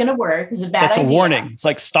not going to work. This is a bad idea. That's a warning. It's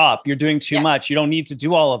like, stop, you're doing too much. You don't need to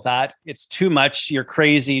do all of that. It's too much. You're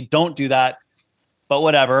crazy. Don't do that. But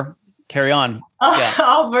whatever, carry on.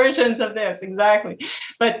 All versions of this. Exactly.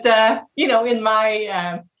 But, in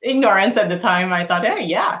my ignorance at the time, I thought, hey,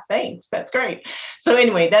 yeah, thanks. That's great. So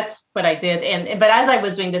anyway, that's what I did. But as I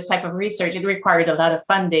was doing this type of research, it required a lot of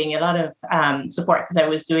funding, a lot of support, because I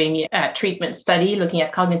was doing a treatment study looking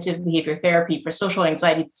at cognitive behavior therapy for social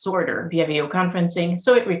anxiety disorder via video conferencing.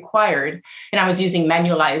 So it required, and I was using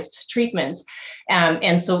manualized treatments.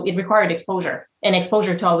 And so it required exposure, and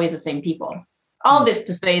exposure to always the same people. All this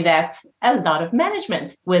to say that a lot of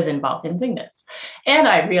management was involved in doing this. And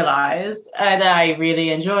I realized that I really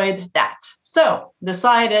enjoyed that. So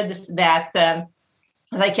decided that as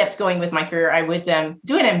I kept going with my career, I would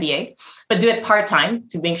do an MBA, but do it part-time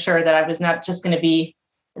to make sure that I was not just going to be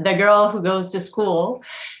the girl who goes to school,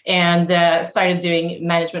 and started doing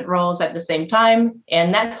management roles at the same time.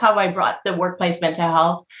 And that's how I brought the workplace mental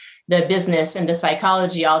health, the business, and the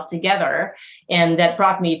psychology all together. And that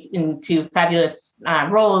brought me into fabulous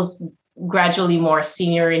roles, gradually more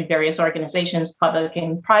senior in various organizations, public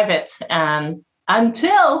and private,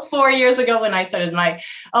 until 4 years ago when I started my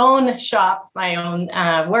own shop, my own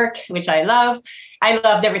work, which I love. I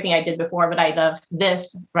loved everything I did before, but I love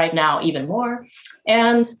this right now even more.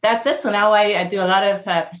 And that's it. So now I do a lot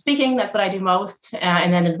of speaking. That's what I do most.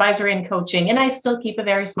 And then advisory and coaching. And I still keep a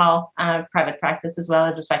very small private practice as well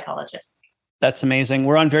as a psychologist. That's amazing.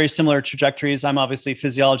 We're on very similar trajectories. I'm obviously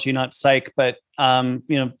physiology, not psych, but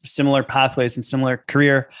similar pathways and similar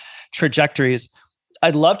career trajectories.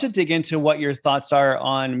 I'd love to dig into what your thoughts are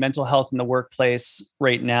on mental health in the workplace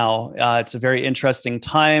right now. It's a very interesting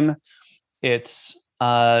time. It's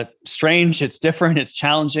strange. It's different. It's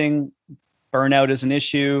challenging. Burnout is an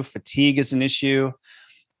issue. Fatigue is an issue.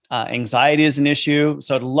 Anxiety is an issue.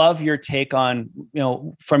 So I'd love your take on,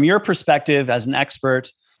 from your perspective as an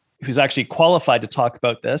expert who's actually qualified to talk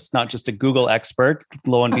about this, not just a Google expert,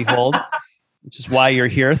 lo and behold, which is why you're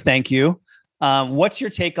here. Thank you. What's your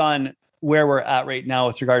take on where we're at right now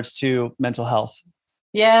with regards to mental health?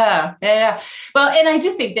 Yeah. Well, and I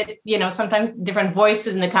do think that, sometimes different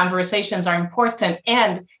voices in the conversations are important.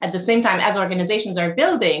 And at the same time, as organizations are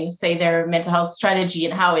building, say, their mental health strategy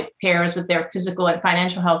and how it pairs with their physical and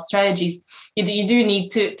financial health strategies, you do need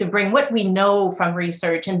to bring what we know from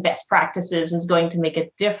research and best practices is going to make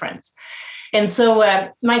a difference. And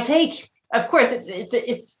so my take, of course,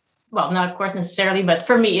 it's well, not of course necessarily, but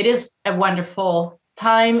for me, it is a wonderful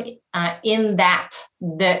time in that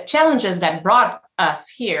the challenges that brought us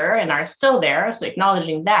here and are still there, so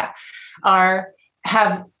acknowledging that,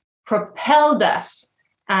 have propelled us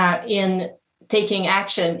in taking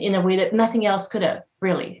action in a way that nothing else could have,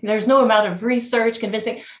 really. There's no amount of research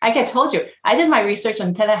convincing. Like I told you, I did my research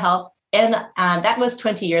on telehealth, and that was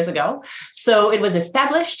 20 years ago. So it was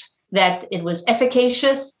established that it was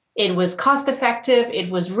efficacious, it was cost effective, it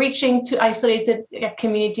was reaching to isolated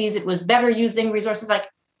communities, it was better using resources, like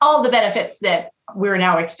all the benefits that we're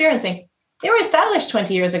now experiencing. They were established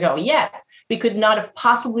 20 years ago, yet we could not have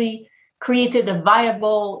possibly created a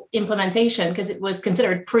viable implementation because it was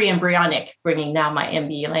considered pre-embryonic, bringing now my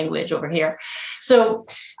MBA language over here. So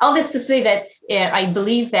all this to say that I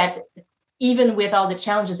believe that even with all the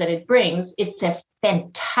challenges that it brings, it's a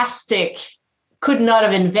fantastic, could not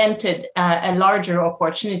have invented a larger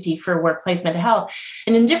opportunity for workplace mental health.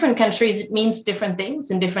 And in different countries, it means different things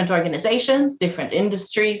in different organizations, different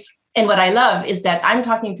industries. And what I love is that I'm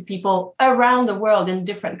talking to people around the world in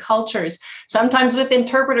different cultures, sometimes with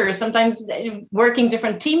interpreters, sometimes working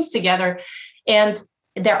different teams together. And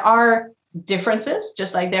there are differences,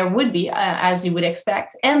 just like there would be, as you would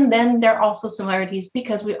expect. And then there are also similarities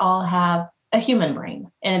because we all have a human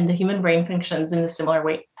brain, and the human brain functions in a similar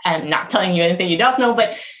way. I'm not telling you anything you don't know,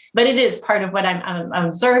 but it is part of what I'm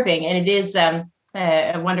observing. And it is a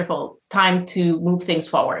wonderful time to move things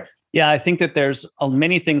forward. Yeah, I think that there's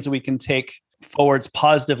many things that we can take forwards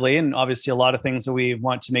positively, and obviously a lot of things that we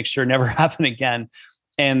want to make sure never happen again.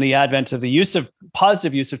 And the advent of the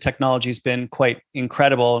positive use of technology has been quite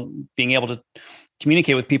incredible. Being able to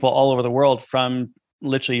communicate with people all over the world from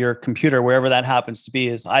literally your computer, wherever that happens to be,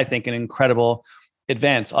 is, I think, an incredible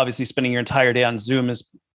advance. Obviously, spending your entire day on Zoom is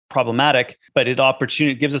problematic, but it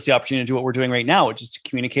gives us the opportunity to do what we're doing right now, which is to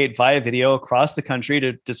communicate via video across the country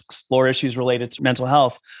to just explore issues related to mental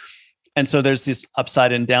health. And so there's this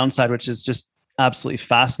upside and downside, which is just absolutely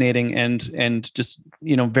fascinating and just,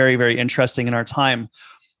 very, very interesting in our time.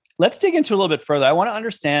 Let's dig into a little bit further. I want to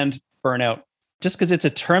understand burnout just because it's a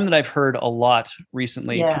term that I've heard a lot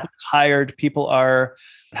recently. Yeah. People are tired. People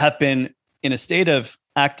have been in a state of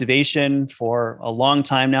activation for a long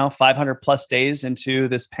time now, 500 plus days into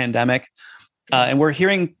this pandemic. And we're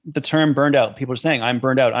hearing the term burned out. People are saying, I'm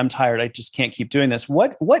burned out. I'm tired. I just can't keep doing this.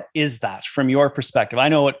 What is that from your perspective? I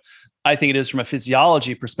know what I think it is from a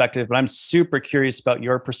physiology perspective, but I'm super curious about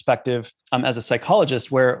your perspective as a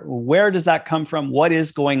psychologist. Where does that come from? What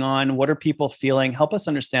is going on? What are people feeling? Help us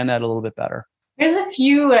understand that a little bit better. There's a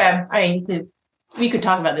few, we could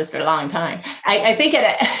talk about this for a long time. I think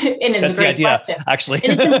it's a great question. Actually.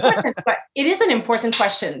 And it's important, but it is an important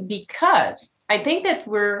question because I think that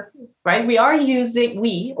we are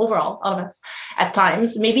using, overall, all of us at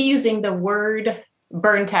times, maybe using the word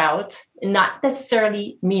burnt out, not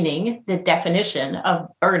necessarily meaning the definition of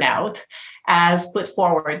burnout as put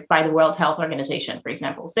forward by the World Health Organization, for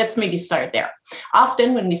example. So let's maybe start there.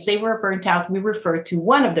 Often when we say we're burnt out, we refer to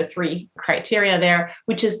one of the three criteria there,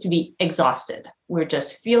 which is to be exhausted. We're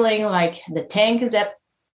just feeling like the tank is at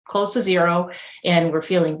close to zero and we're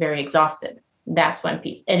feeling very exhausted. That's one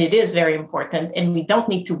piece. And it is very important. And we don't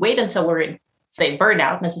need to wait until we're in, say,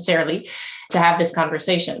 burnout necessarily to have this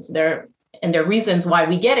conversation. So there are reasons why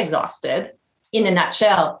we get exhausted. In a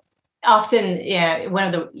nutshell, often one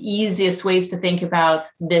of the easiest ways to think about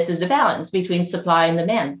this is the balance between supply and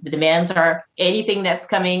demand. The demands are anything that's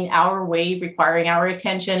coming our way, requiring our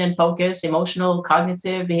attention and focus, emotional,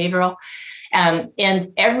 cognitive, behavioral.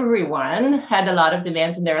 And everyone had a lot of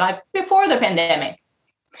demands in their lives before the pandemic.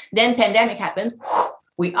 Then pandemic happened.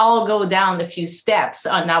 We all go down a few steps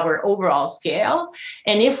on our overall scale.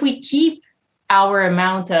 And if we keep our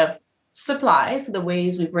amount of supplies, the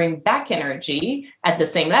ways we bring back energy at the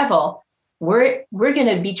same level, we're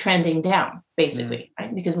going to be trending down, basically,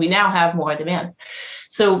 right? Because we now have more demand.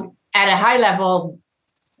 So at a high level,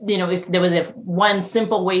 if there was one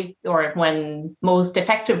simple way or one most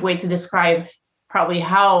effective way to describe probably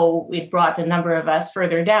how it brought the number of us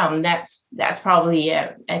further down, that's probably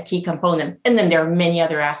a key component. And then there are many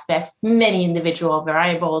other aspects, many individual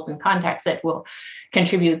variables and contexts that will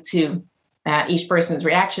contribute to each person's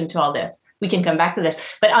reaction to all this. We can come back to this.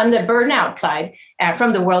 But on the burnout side,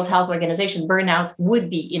 from the World Health Organization, burnout would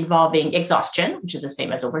be involving exhaustion, which is the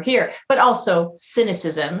same as over here, but also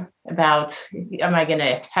cynicism about, am I going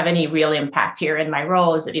to have any real impact here in my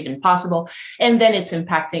role? Is it even possible? And then it's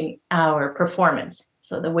impacting our performance.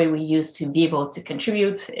 So the way we used to be able to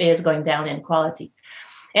contribute is going down in quality.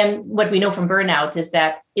 And what we know from burnout is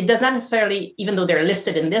that it does not necessarily, even though they're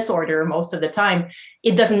listed in this order most of the time,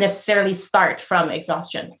 it doesn't necessarily start from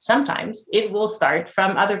exhaustion. Sometimes it will start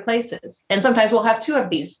from other places. And sometimes we'll have two of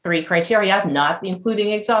these three criteria, not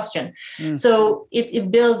including exhaustion. So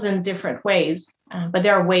it builds in different ways, but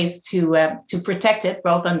there are ways to protect it,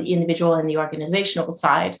 both on the individual and the organizational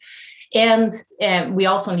side. And we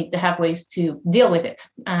also need to have ways to deal with it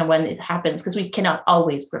when it happens, because we cannot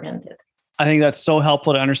always prevent it. I think that's so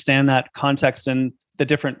helpful to understand that context and the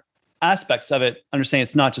different aspects of it. Understanding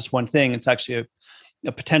it's not just one thing. It's actually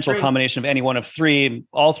a potential combination of any one of three,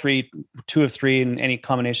 all three, two of three, and any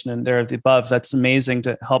combination in there of the above. That's amazing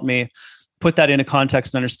to help me put that into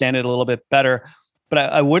context and understand it a little bit better. But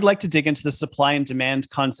I would like to dig into the supply and demand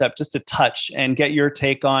concept just a touch and get your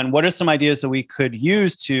take on what are some ideas that we could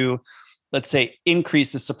use to, let's say,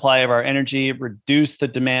 increase the supply of our energy, reduce the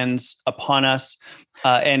demands upon us,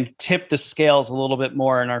 and tip the scales a little bit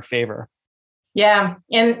more in our favor. Yeah.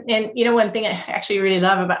 And one thing I actually really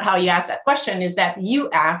love about how you asked that question is that you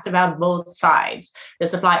asked about both sides, the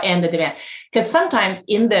supply and the demand. Because sometimes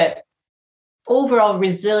in the overall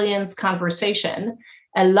resilience conversation,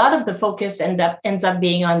 a lot of the focus ends up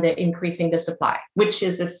being on the increasing the supply, which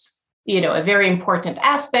is a very important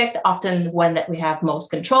aspect, often one that we have most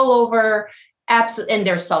control over. Absolutely. And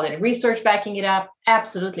there's solid research backing it up.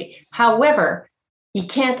 Absolutely. However, you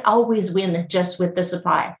can't always win just with the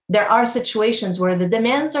supply. There are situations where the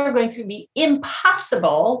demands are going to be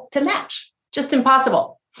impossible to match, just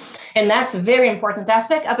impossible. And that's a very important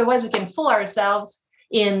aspect. Otherwise, we can fool ourselves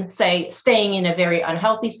in, say, staying in a very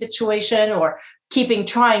unhealthy situation or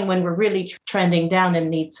trying when we're really trending down and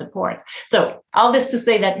need support. So all this to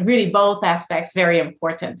say that really both aspects very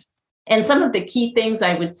important. And some of the key things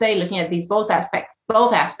I would say, looking at these both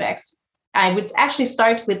aspects, I would actually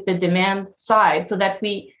start with the demand side so that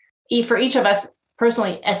we, for each of us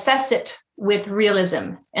personally, assess it with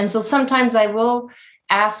realism. And so sometimes I will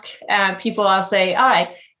ask people, I'll say, all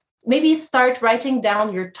right, maybe start writing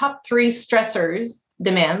down your top 3 stressors,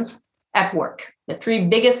 demands at work. The 3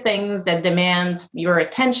 biggest things that demand your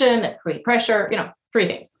attention, that create pressure, 3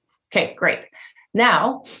 things. Okay, great.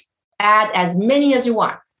 Now, add as many as you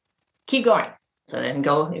want. Keep going. So then you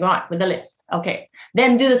go on with the list. Okay.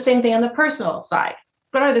 Then do the same thing on the personal side.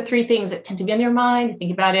 What are the 3 things that tend to be on your mind?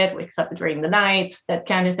 Think about it, wakes up during the night, that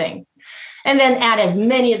kind of thing. And then add as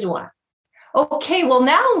many as you want. Okay, well,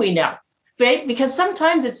 now we know, right? Because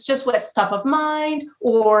sometimes it's just what's top of mind,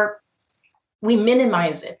 or we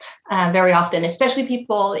minimize it very often, especially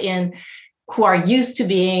people who are used to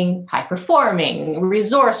being high performing,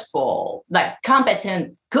 resourceful, like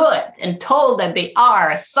competent, good, and told that they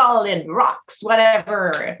are solid rocks,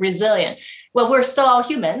 whatever, resilient. Well, we're still all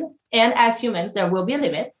human. And as humans, there will be a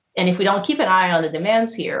limit. And if we don't keep an eye on the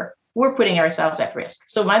demands here, we're putting ourselves at risk.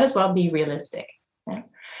 So might as well be realistic. Okay?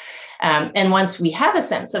 And once we have a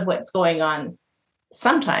sense of what's going on,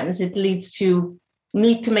 sometimes it leads to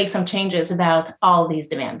need to make some changes about all these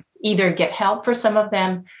demands. Either get help for some of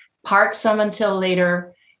them, park some until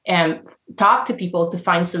later, and talk to people to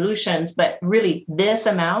find solutions. But really, this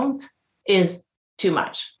amount is too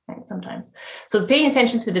much, right, sometimes. So paying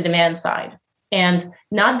attention to the demand side and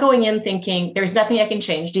not going in thinking there's nothing I can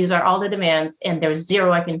change. These are all the demands and there's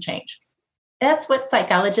 0 I can change. That's what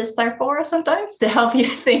psychologists are for sometimes, to help you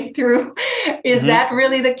think through, is that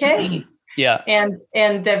really the case? Yeah.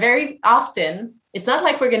 And very often, it's not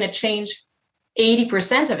like we're going to change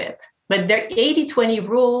 80% of it, but the 80-20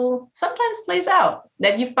 rule sometimes plays out,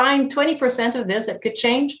 that you find 20% of this that could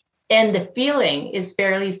change, and the feeling is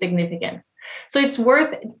fairly significant. So it's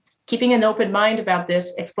worth keeping an open mind about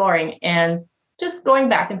this, exploring, and just going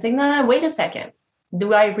back and saying, no, wait a second.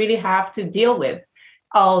 Do I really have to deal with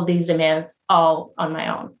all these demands all on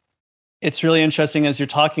my own? It's really interesting as you're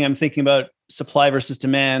talking. I'm thinking about supply versus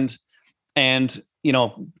demand, and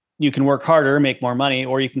you can work harder, make more money,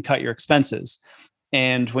 or you can cut your expenses.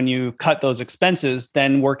 And when you cut those expenses,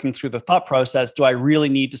 then working through the thought process, do I really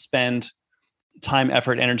need to spend time,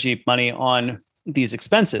 effort, energy, money on these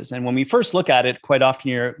expenses? And when we first look at it, quite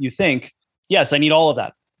often you think, yes, I need all of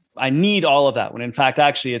that. I need all of that. When in fact,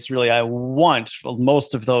 actually, it's really, I want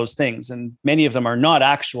most of those things. And many of them are not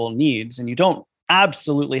actual needs, and you don't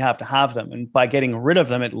absolutely have to have them. And by getting rid of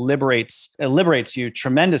them, it liberates you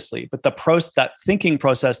tremendously. But that thinking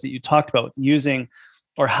process that you talked about, using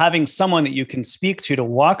or having someone that you can speak to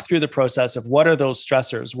walk through the process of what are those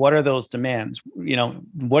stressors, what are those demands,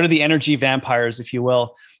 what are the energy vampires, if you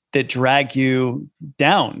will, that drag you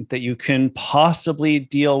down, that you can possibly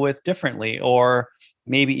deal with differently, or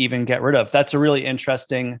maybe even get rid of. That's a really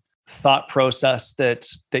interesting thought process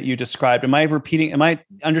that you described. Am I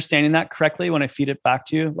understanding that correctly when I feed it back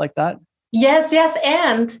to you like that? Yes.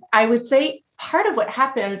 And I would say part of what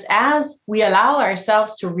happens as we allow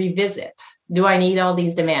ourselves to revisit, do I need all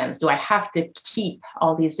these demands? Do I have to keep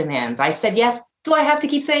all these demands? I said yes. Do I have to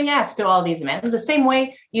keep saying yes to all these demands? The same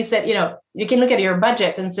way you said, you can look at your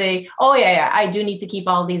budget and say, oh yeah, I do need to keep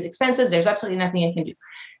all these expenses. There's absolutely nothing I can do.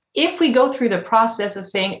 If we go through the process of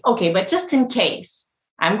saying, okay, but just in case,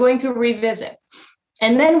 I'm going to revisit.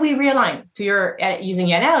 And then we realign to using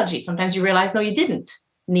your analogy. Sometimes you realize, no, you didn't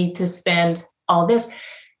need to spend all this.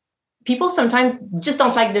 People sometimes just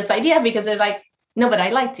don't like this idea because they're like, no, but I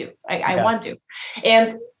like to, I want to.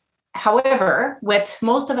 And however, what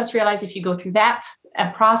most of us realize if you go through that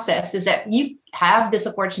process is that you have this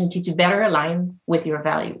opportunity to better align with your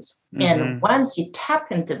values. Mm-hmm. And once you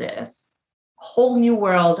tap into this, a whole new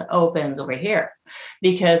world opens over here,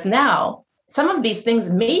 because now some of these things,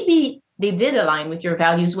 maybe they did align with your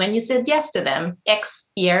values when you said yes to them X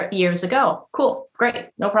years ago. Cool, great,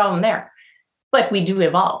 no problem there. But we do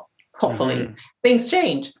evolve, hopefully. Things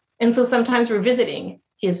change. And so sometimes revisiting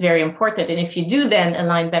is very important. And if you do then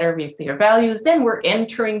align better with your values, then we're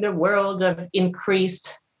entering the world of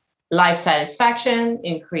increased life satisfaction,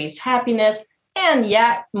 increased happiness, and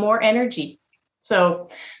more energy. So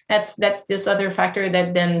that's this other factor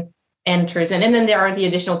that then enters. And then there are the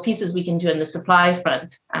additional pieces we can do on the supply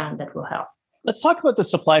front that will help. Let's talk about the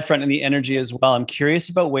supply front and the energy as well. I'm curious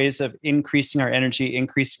about ways of increasing our energy,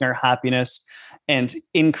 increasing our happiness, and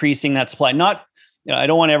increasing that supply. I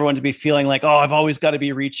don't want everyone to be feeling like, oh, I've always got to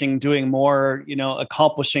be reaching, doing more,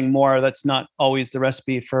 accomplishing more. That's not always the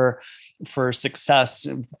recipe for success,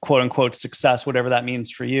 quote unquote success, whatever that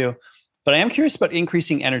means for you. But I am curious about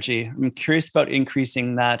increasing energy. I'm curious about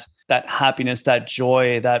increasing that happiness, that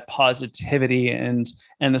joy, that positivity, and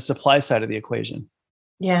the supply side of the equation.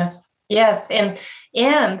 Yes. And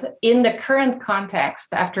in the current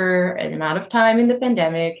context, after an amount of time in the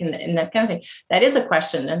pandemic and that kind of thing, that is a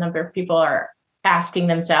question a number of people are asking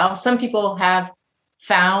themselves. Some people have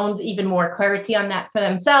found even more clarity on that for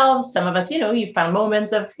themselves. Some of us, you found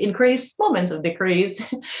moments of increase, moments of decrease.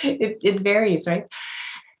 It varies, right?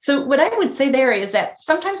 So what I would say there is that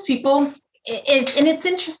sometimes people and it's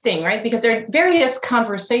interesting, right? Because there are various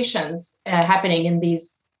conversations happening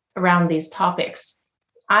around these topics.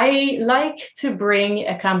 I like to bring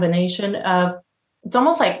a combination of, it's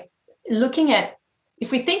almost like looking at, if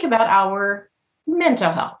we think about our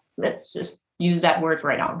mental health, let's just use that word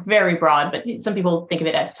right now, very broad, but some people think of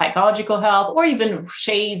it as psychological health or even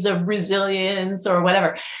shades of resilience or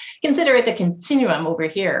whatever. Consider it the continuum over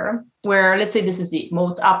here, where let's say this is the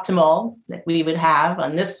most optimal that we would have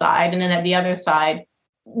on this side. And then at the other side,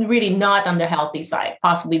 really not on the healthy side,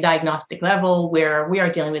 possibly diagnostic level, where we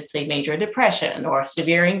are dealing with, say, major depression or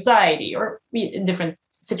severe anxiety or different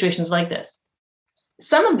situations like this.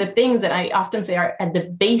 Some of the things that I often say are at the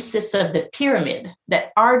basis of the pyramid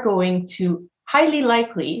that are going to highly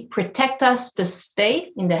likely protect us to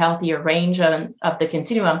stay in the healthier range of the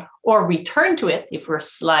continuum or return to it if we're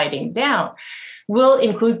sliding down, will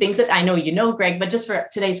include things that I know you know, Greg, but just for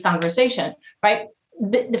today's conversation, right?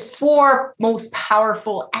 The four most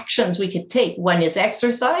powerful actions we could take. One is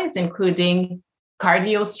exercise, including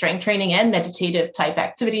cardio, strength training, and meditative type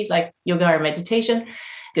activities like yoga or meditation,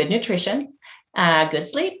 good nutrition, good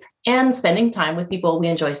sleep, and spending time with people we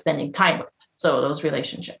enjoy spending time with. So those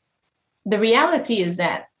relationships. The reality is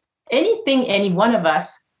that anything any one of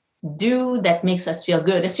us do that makes us feel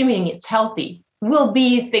good, assuming it's healthy, will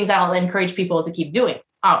be things I'll encourage people to keep doing.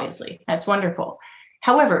 Obviously, that's wonderful.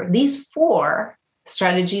 However, these four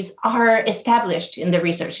strategies are established in the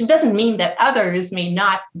research. It doesn't mean that others may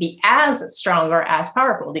not be as strong or as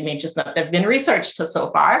powerful. They may just not have been researched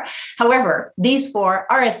so far. However, these four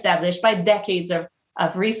are established by decades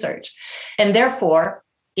of research. And therefore,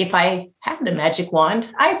 if I had the magic wand,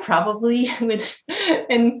 I probably would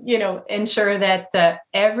ensure that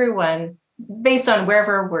everyone, based on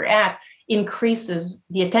wherever we're at, increases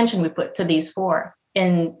the attention we put to these four.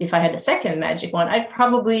 And if I had a second magic wand, I'd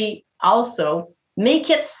probably also make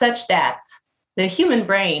it such that the human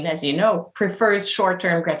brain, as you know, prefers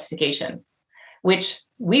short-term gratification, which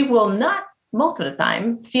we will not most of the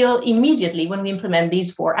time feel immediately when we implement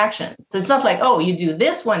these four actions. So it's not like, oh, you do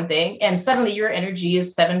this one thing and suddenly your energy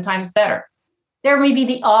is 7 times better. There may be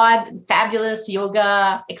the odd, fabulous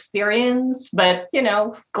yoga experience, but,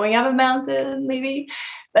 going up a mountain maybe.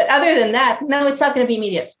 But other than that, no, it's not going to be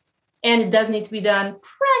immediate. And it does need to be done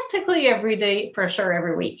practically every day, for sure,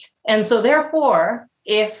 every week. And so therefore,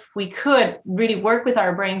 if we could really work with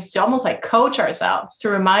our brains to almost like coach ourselves, to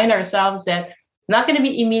remind ourselves that not going to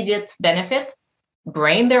be immediate benefit,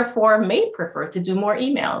 brain therefore may prefer to do more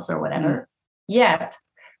emails or whatever. Yet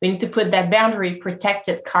we need to put that boundary, protect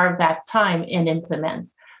it, carve that time and implement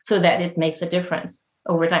so that it makes a difference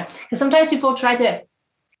over time. Because sometimes people try to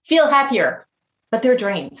feel happier, but they're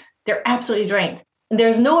drained. They're absolutely drained. And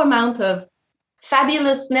there's no amount of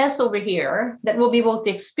fabulousness over here that we'll be able to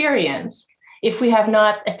experience if we have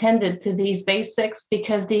not attended to these basics,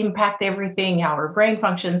 because they impact everything. Our brain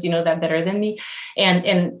functions, you know that better than me,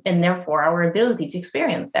 and therefore our ability to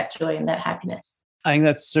experience that joy and that happiness. I think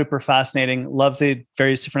that's super fascinating. Love the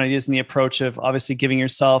various different ideas and the approach of obviously giving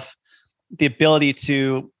yourself the ability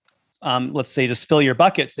to, let's say, just fill your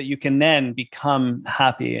buckets that you can then become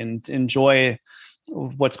happy and enjoy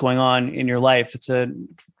what's going on in your life. It's a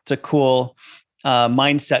cool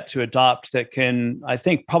mindset to adopt that can, I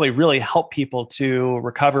think, probably really help people to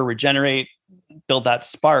recover, regenerate, build that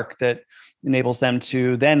spark that enables them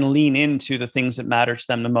to then lean into the things that matter to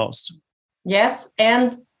them the most. Yes,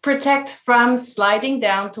 and protect from sliding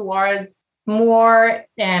down towards more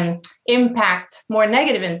impact, more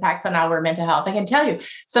negative impact on our mental health. I can tell you,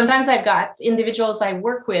 sometimes I've got individuals I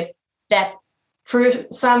work with that for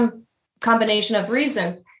some combination of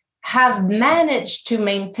reasons have managed to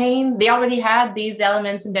maintain, they already had these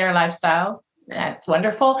elements in their lifestyle. That's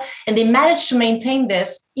wonderful. And they managed to maintain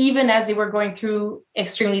this even as they were going through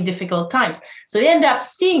extremely difficult times. So they end up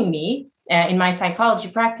seeing me in my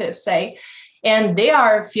psychology practice, say, and they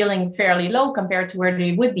are feeling fairly low compared to where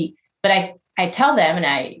they would be. But I tell them,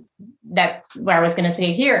 and that's what I was going to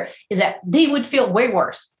say here, is that they would feel way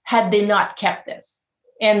worse had they not kept this.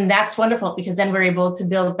 And that's wonderful, because then we're able to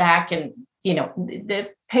build back, and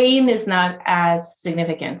the pain is not as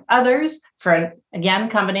significant. Others, for again,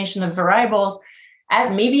 combination of variables,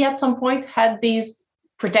 maybe at some point had these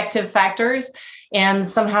protective factors and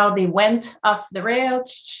somehow they went off the rail.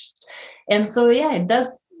 And so, yeah, it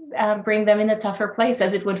does bring them in a tougher place,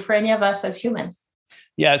 as it would for any of us as humans.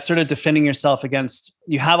 Yeah, it's sort of defending yourself against,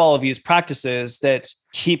 you have all of these practices that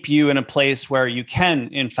keep you in a place where you can,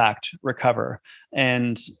 in fact, recover.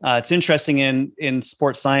 And it's interesting in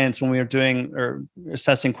sports science, when we were doing or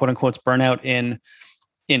assessing, quote unquote, burnout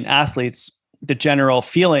in athletes, the general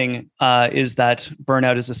feeling is that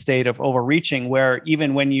burnout is a state of overreaching, where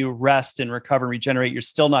even when you rest and recover and regenerate, you're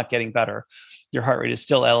still not getting better. Your heart rate is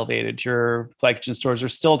still elevated. Your glycogen stores are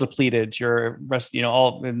still depleted. Your rest,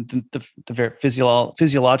 all the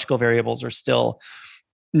physiological variables are still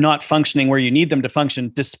not functioning where you need them to function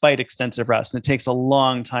despite extensive rest. And it takes a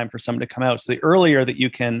long time for someone to come out. So the earlier that you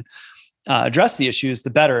can address the issues,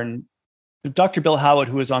 the better. And Dr. Bill Howard,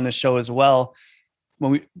 who was on this show as well,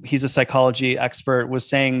 he's a psychology expert, was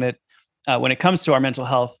saying that when it comes to our mental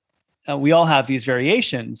health, we all have these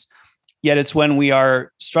variations. Yet it's when we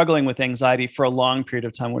are struggling with anxiety for a long period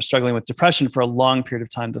of time, we're struggling with depression for a long period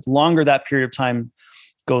of time. The longer that period of time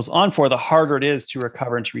goes on for, the harder it is to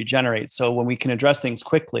recover and to regenerate. So when we can address things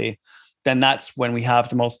quickly, then that's when we have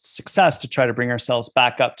the most success to try to bring ourselves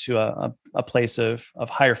back up to a place of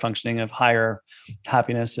higher functioning, of higher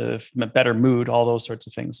happiness, of better mood, all those sorts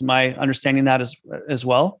of things. Am I understanding that as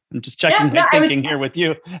well? I'm just checking my thinking here with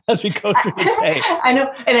you as we go through the day. I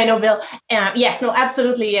know, Bill. Yes, no,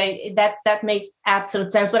 absolutely. That makes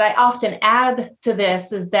absolute sense. What I often add to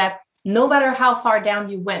this is that no matter how far down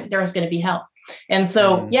you went, there's going to be help. And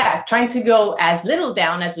so, trying to go as little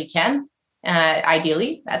down as we can,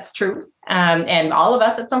 ideally, that's true. And all of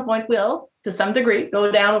us at some point will, to some degree,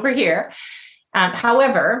 go down over here.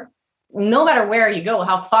 However, no matter where you go,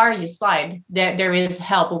 how far you slide, there is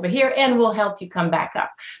help over here and will help you come back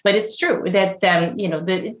up. But it's true that,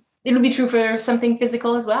 it'll be true for something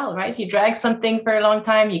physical as well, right? You drag something for a long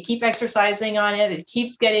time, you keep exercising on it, it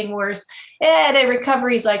keeps getting worse. The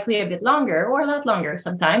recovery is likely a bit longer or a lot longer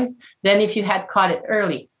sometimes than if you had caught it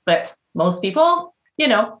early. But most people,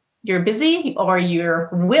 you're busy or you're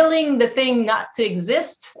willing the thing not to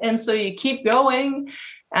exist. And so you keep going.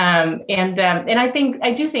 And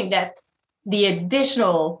I do think that the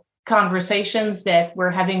additional conversations that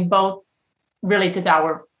we're having, both related to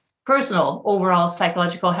our personal overall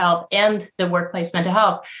psychological health and the workplace mental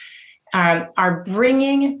health, are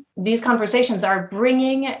bringing the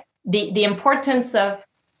importance of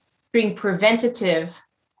being preventative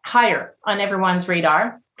higher on everyone's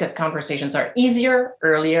radar, because conversations are easier,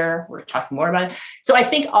 earlier, we're talking more about it. So I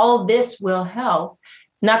think all of this will help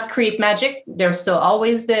not create magic. There's still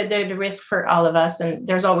always the risk for all of us, and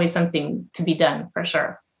there's always something to be done for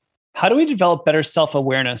sure. How do we develop better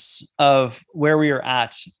self-awareness of where we are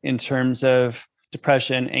at in terms of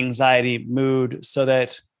depression, anxiety, mood, so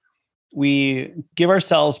that we give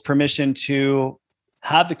ourselves permission to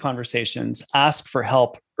have the conversations, ask for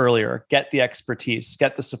help earlier, get the expertise,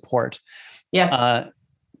 get the support? Yeah.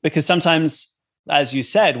 Because sometimes, as you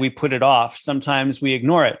said, we put it off. Sometimes we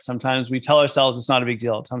ignore it. Sometimes we tell ourselves it's not a big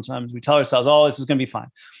deal. Sometimes we tell ourselves, oh, this is going to be fine.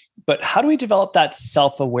 But how do we develop that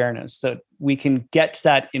self-awareness so that we can get to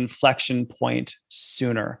that inflection point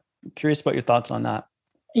sooner? I'm curious about your thoughts on that.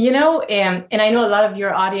 And I know a lot of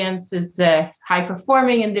your audience is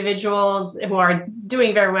high-performing individuals who are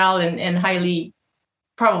doing very well and highly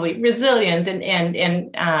probably resilient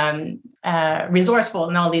and resourceful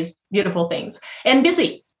and all these beautiful things, and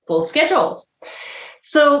busy, full schedules.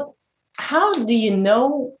 So how do you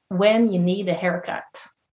know when you need a haircut?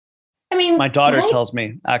 I mean, my daughter tells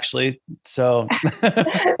me, actually. So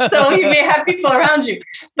so you may have people around you,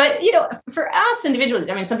 but for us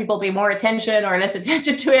individually, I mean, some people pay more attention or less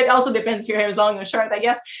attention to it. Also depends if your hair is long or short, I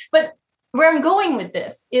guess. But where I'm going with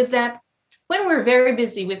this is that when we're very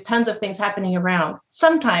busy with tons of things happening around,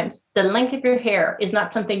 sometimes the length of your hair is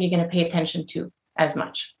not something you're going to pay attention to as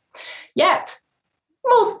much. Yet,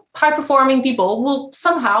 most high-performing people will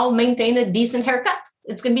somehow maintain a decent haircut.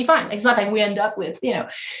 It's going to be fine. It's not like we end up with,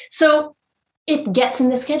 So it gets in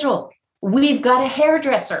the schedule. We've got a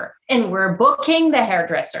hairdresser and we're booking the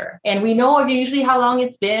hairdresser. And we know usually how long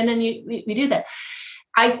it's been, and we do that.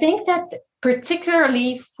 I think that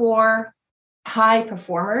particularly for high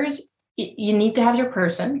performers, you need to have your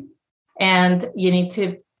person, and you need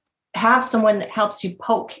to have someone that helps you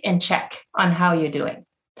poke and check on how you're doing.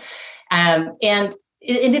 And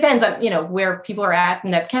it depends on, where people are at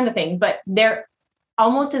and that kind of thing. But there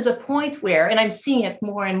almost is a point where, and I'm seeing it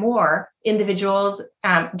more and more, individuals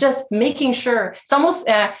just making sure, it's almost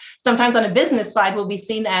sometimes on a business side will be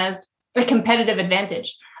seen as a competitive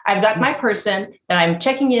advantage. I've got my person that I'm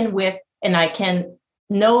checking in with, and I can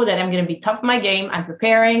know that I'm going to be tough in my game, I'm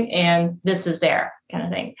preparing, and this is there kind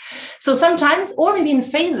of thing. So sometimes, or maybe in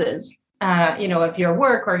phases, of your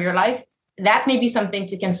work or your life, that may be something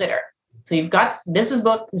to consider. So you've got, this is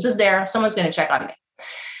booked, this is there, someone's going to check on me.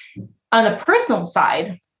 On the personal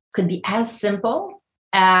side, could be as simple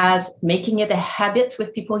as making it a habit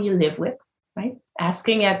with people you live with, right?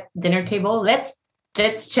 Asking at dinner table, let's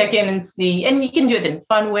check in and see, and you can do it in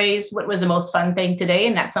fun ways. What was the most fun thing today?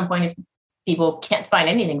 And at some point, if people can't find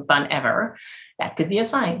anything fun ever, that could be a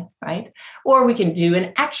sign, right? Or we can do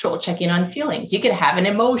an actual check-in on feelings. You could have an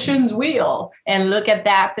emotions wheel and look at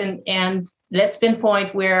that and let's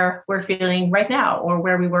pinpoint where we're feeling right now or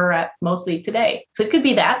where we were at mostly today. So it could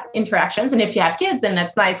be that interactions. And if you have kids, then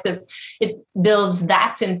that's nice because it builds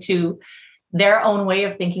that into their own way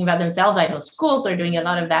of thinking about themselves. I know schools are doing a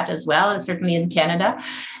lot of that as well, certainly in Canada.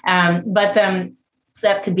 But so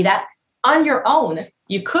that could be that. On your own,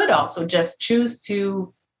 you could also just choose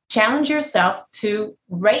to challenge yourself to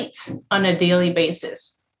rate on a daily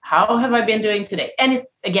basis. How have I been doing today? And it,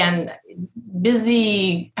 again,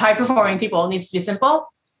 busy, high-performing people needs to be simple.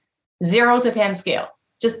 0 to 10 scale.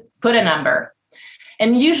 Just put a number.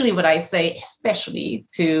 And usually what I say, especially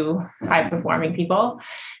to high-performing people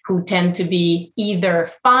who tend to be either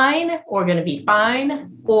fine or going to be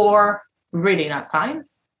fine or really not fine,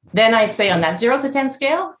 then I say on that 0 to 10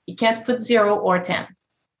 scale, you can't put 0 or 10.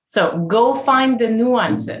 So go find the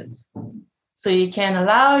nuances so you can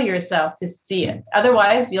allow yourself to see it.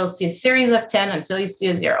 Otherwise, you'll see a series of 10 until you see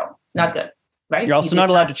a 0. Not good, right? You're also not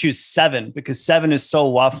allowed to choose 7 because 7 is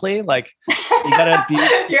so waffly. Like you gotta be,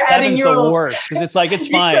 You're adding 7's your the rules. worst because it's like, it's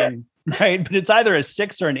fine, right? But it's either a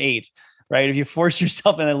 6 or an 8. Right. If you force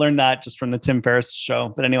yourself, and I learned that just from the Tim Ferriss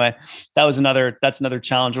show. But anyway, that's another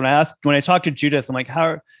challenge. When I talked to Judith, I'm like,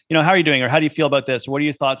 how are you doing? Or how do you feel about this? Or what are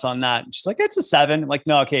your thoughts on that? And she's like, it's a 7. I'm like,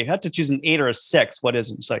 no, okay. You have to choose an 8 or a 6. What is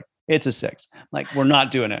it? She's like, it's a 6. I'm like, we're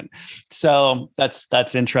not doing it. So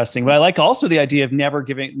that's interesting. But I like also the idea of never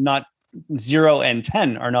not 0 and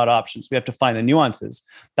 10 are not options. We have to find the nuances.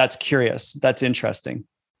 That's curious. That's interesting.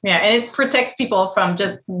 Yeah, and it protects people from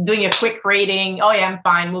just doing a quick rating. Oh yeah, I'm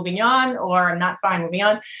fine, moving on, or I'm not fine, moving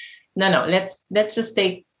on. No, let's just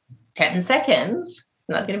take 10 seconds. It's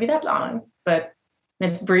not going to be that long, but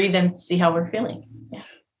let's breathe and see how we're feeling. Yeah.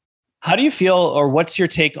 How do you feel, or what's your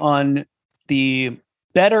take on the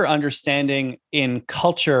better understanding in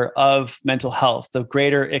culture of mental health, the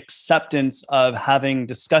greater acceptance of having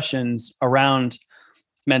discussions around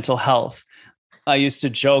mental health? I used to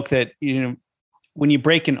joke that, when you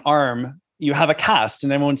break an arm, you have a cast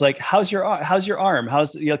and everyone's like, how's your arm?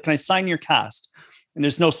 Can I sign your cast? And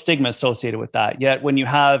there's no stigma associated with that. Yet when you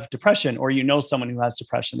have depression or someone who has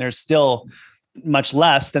depression, there's still much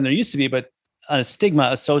less than there used to be, but a stigma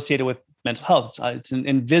associated with mental health. It's an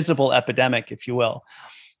invisible epidemic, if you will.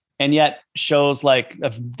 And yet shows like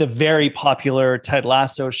the very popular Ted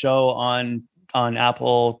Lasso show on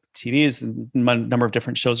Apple TVs, and a number of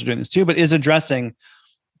different shows are doing this too, but is addressing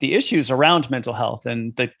the issues around mental health.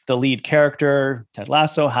 And the lead character, Ted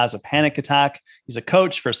Lasso, has a panic attack. He's a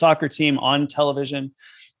coach for a soccer team on television.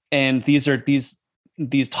 And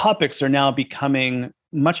these topics are now becoming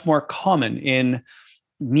much more common in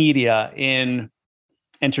media, in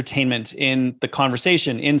entertainment, in the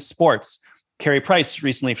conversation, in sports. Carey Price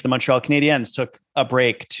recently for the Montreal Canadiens took a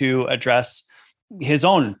break to address his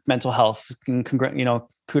own mental health. And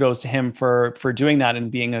kudos to him for doing that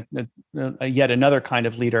and being a yet another kind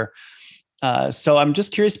of leader. So I'm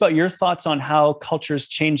just curious about your thoughts on how culture is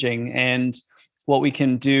changing and what we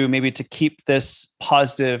can do maybe to keep this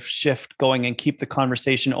positive shift going and keep the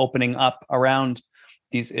conversation opening up around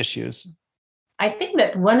these issues. I think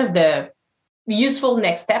that one of the useful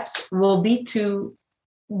next steps will be to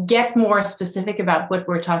get more specific about what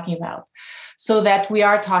we're talking about. So that we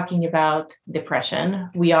are talking about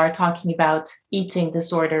depression, we are talking about eating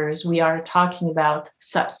disorders, we are talking about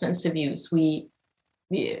substance abuse,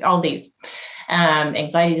 all these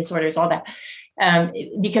anxiety disorders, all that.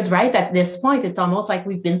 Because right at this point, it's almost like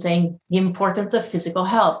we've been saying the importance of physical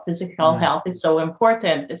health. Physical health is so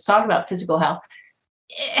important. Let's talk about physical health.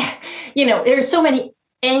 There's so many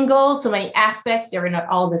angles, so many aspects. They're not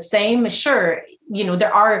all the same. Sure,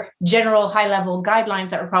 there are general high-level guidelines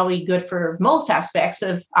that are probably good for most aspects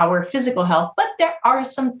of our physical health, but there are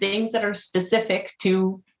some things that are specific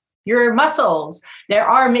to your muscles. There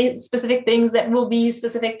are specific things that will be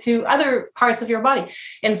specific to other parts of your body.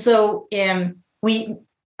 And so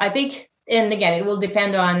I think, and again, it will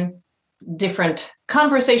depend on different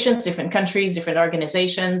conversations, different countries, different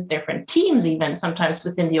organizations, different teams, even sometimes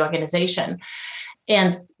within the organization.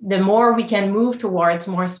 And the more we can move towards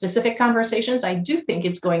more specific conversations, I do think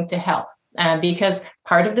it's going to help because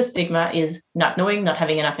part of the stigma is not knowing, not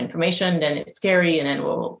having enough information, then it's scary, and then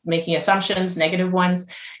we're making assumptions, negative ones,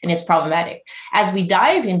 and it's problematic. As we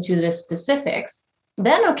dive into the specifics,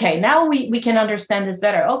 then, okay, now we can understand this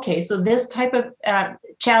better. Okay, so this type of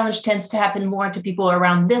challenge tends to happen more to people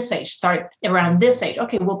around this age, start around this age.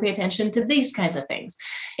 Okay, we'll pay attention to these kinds of things.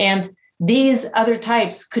 And These other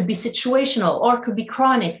types could be situational or could be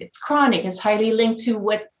chronic. If it's chronic, it's highly linked to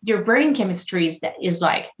what your brain chemistry is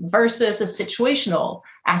like versus a situational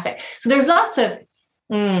aspect. So there's lots of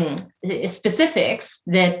specifics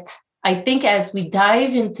that I think as we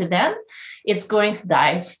dive into them, it's going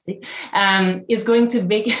to it's going to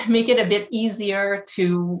make it a bit easier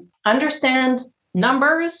to understand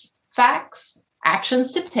numbers, facts,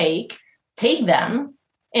 actions to take them.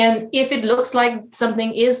 And if it looks like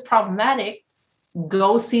something is problematic,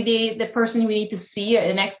 go see the person you need to see,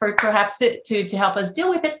 an expert perhaps to help us deal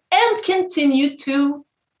with it, and continue to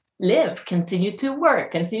live, continue to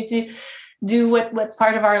work, continue to do what's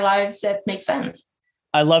part of our lives that makes sense.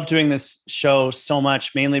 I love doing this show so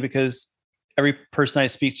much, mainly because every person I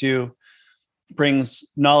speak to brings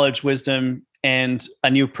knowledge, wisdom, and a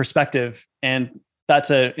new perspective. And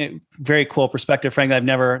that's a very cool perspective, frankly, I've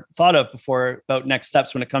never thought of before about next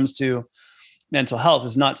steps when it comes to mental health,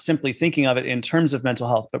 is not simply thinking of it in terms of mental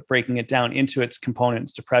health, but breaking it down into its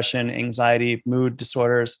components: depression, anxiety, mood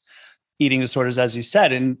disorders, eating disorders, as you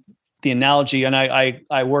said. And the analogy, and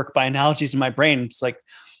I work by analogies in my brain. It's like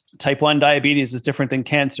type 1 diabetes is different than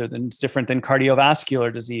cancer, then it's different than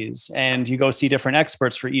cardiovascular disease. And you go see different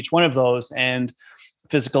experts for each one of those. And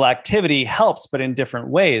physical activity helps, but in different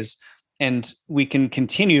ways. And we can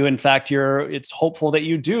continue. In fact, it's hopeful that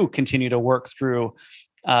you do continue to work through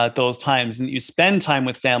those times, and that you spend time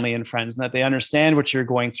with family and friends, and that they understand what you're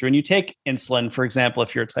going through. And you take insulin, for example,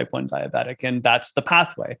 if you're a type 1 diabetic, and that's the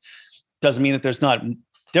pathway. Doesn't mean that there's not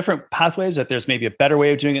different pathways, that there's maybe a better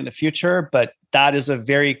way of doing it in the future, but that is a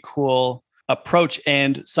very cool approach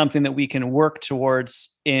and something that we can work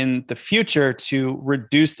towards in the future to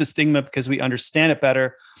reduce the stigma, because we understand it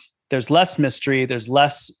better. There's less mystery, there's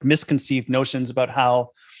less misconceived notions about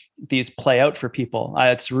how these play out for people.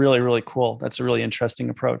 It's really, really cool. That's a really interesting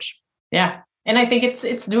approach. Yeah. And I think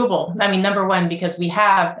it's doable. I mean, number one, because we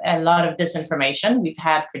have a lot of disinformation we've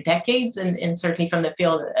had for decades, and certainly from the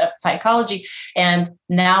field of psychology. And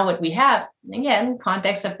now what we have, again,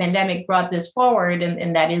 context of pandemic brought this forward,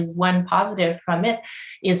 and that is one positive from it,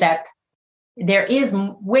 is that there is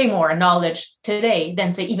way more knowledge today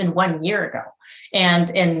than, say, even 1 year ago.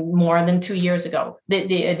 And more than 2 years ago,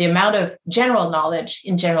 the amount of general knowledge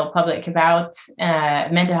in general public about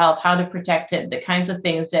mental health, how to protect it, the kinds of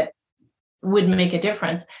things that would make a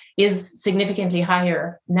difference is significantly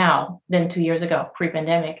higher now than 2 years ago,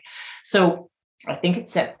 pre-pandemic. So I think it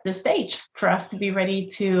sets the stage for us to be ready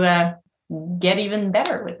to get even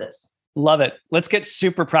better with this. Love it. Let's get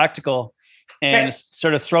super practical and just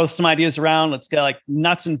sort of throw some ideas around. Let's get like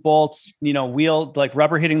nuts and bolts, wheel, like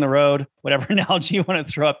rubber hitting the road, whatever analogy you want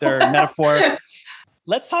to throw up there, metaphor.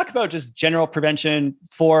 Let's talk about just general prevention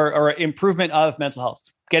or improvement of mental health,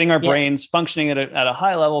 getting our brains functioning at a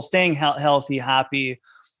high level, staying healthy, happy.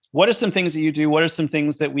 What are some things that you do? What are some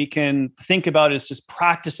things that we can think about as just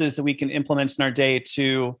practices that we can implement in our day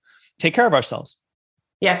to take care of ourselves?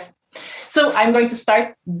 Yes. So I'm going to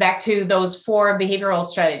start back to those 4 behavioral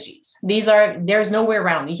strategies. There's no way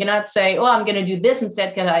around. You cannot say, oh, I'm going to do this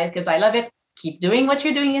instead because I love it. Keep doing what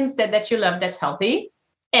you're doing instead that you love, that's healthy,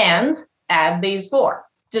 and add these 4.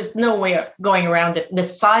 Just no way of going around it. The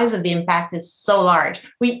size of the impact is so large.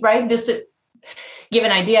 Just to give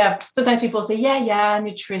an idea, sometimes people say, yeah,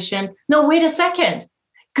 nutrition. No, wait a second.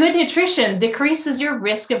 Good nutrition decreases your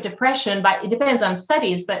risk of depression by, it depends on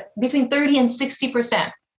studies, but between 30 and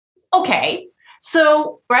 60%. Okay,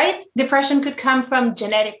 so, depression could come from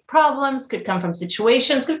genetic problems, could come from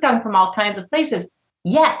situations, could come from all kinds of places.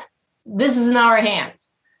 Yet, this is in our hands,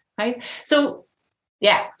 right? So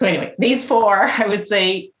anyway, these 4, I would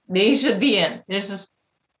say they should be in. There's just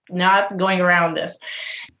not going around this.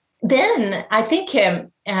 Then I think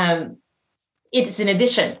it's in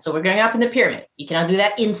addition. So we're going up in the pyramid. You cannot do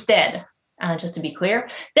that instead, just to be clear.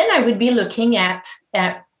 Then I would be looking at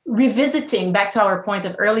revisiting back to our point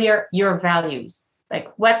of earlier, your values, like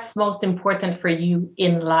what's most important for you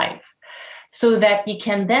in life, so that you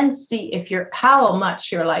can then see how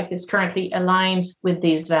much your life is currently aligned with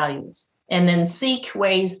these values, and then seek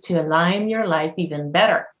ways to align your life even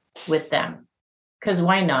better with them. Because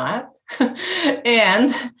why not?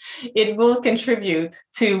 And it will contribute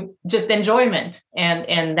to just enjoyment,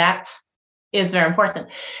 and that is very important.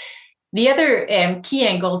 The other key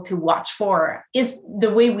angle to watch for is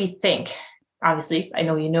the way we think. Obviously, I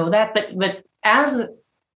know you know that, but as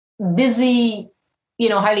busy,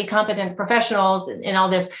 highly competent professionals and all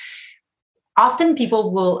this, often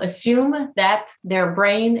people will assume that their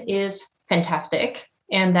brain is fantastic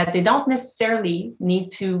and that they don't necessarily need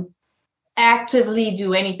to actively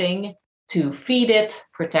do anything to feed it,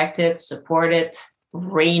 protect it, support it,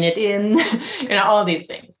 rein it in, all these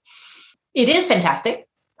things. It is fantastic,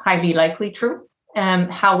 highly likely true.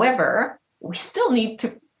 However, we still need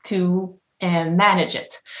to manage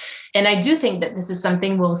it. And I do think that this is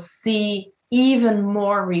something we'll see even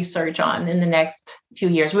more research on in the next few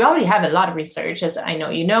years. We already have a lot of research, as I know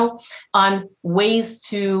you know, on ways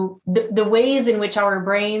to, the ways in which our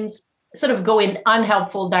brains sort of go in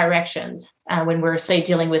unhelpful directions when we're, say,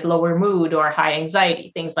 dealing with lower mood or high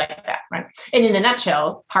anxiety, things like that, right? And in a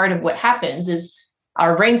nutshell, part of what happens is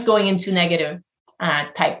our brains going into negative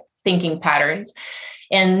type thinking patterns.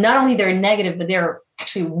 And not only they're negative, but they're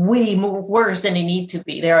actually way more worse than they need to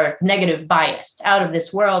be. They're negative biased, out of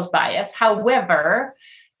this world bias. However,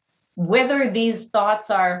 whether these thoughts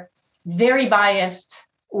are very biased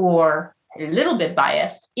or a little bit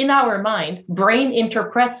biased, in our mind, brain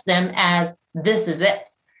interprets them as this is it.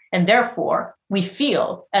 And therefore, we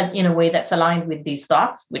feel in a way that's aligned with these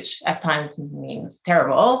thoughts, which at times means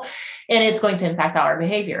terrible, and it's going to impact our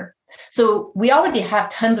behavior. So we already have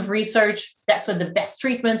tons of research. That's what the best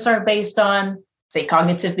treatments are based on. Say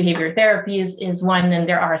cognitive behavior therapy is one, and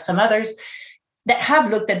there are some others that have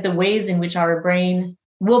looked at the ways in which our brain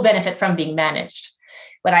will benefit from being managed.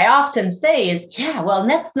 What I often say is, yeah, well,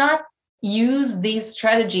 let's not use these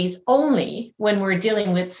strategies only when we're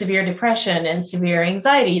dealing with severe depression and severe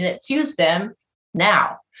anxiety. Let's use them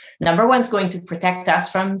now. Number one, is going to protect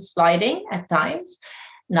us from sliding at times,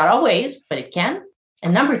 not always, but it can.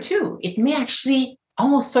 And number two, it may actually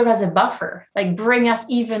almost serve as a buffer, like bring us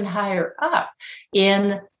even higher up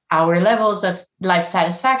in our levels of life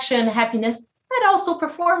satisfaction, happiness, but also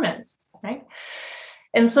performance, right?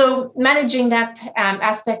 And so managing that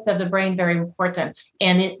aspect of the brain, very important.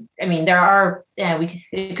 And there are,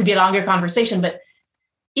 it could be a longer conversation, but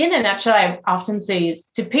in a nutshell, I often say is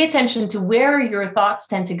to pay attention to where your thoughts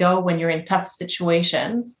tend to go when you're in tough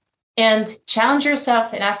situations, and challenge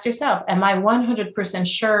yourself and ask yourself, am I 100%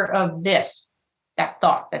 sure of this, that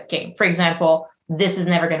thought that came? For example, this is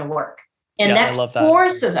never going to work. And that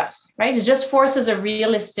forces us, right? It just forces a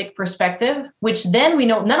realistic perspective, which then we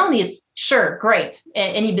know not only it's sure, great.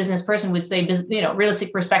 Any business person would say,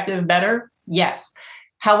 realistic perspective better. Yes.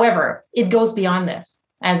 However, it goes beyond this,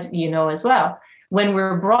 as you know as well. When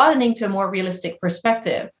we're broadening to a more realistic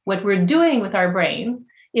perspective, what we're doing with our brain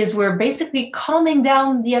is we're basically calming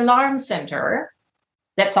down the alarm center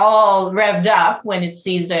that's all revved up when it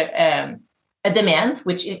sees a demand,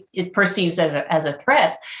 which it perceives as a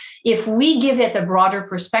threat. If we give it a broader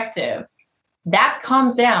perspective, that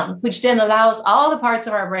calms down, which then allows all the parts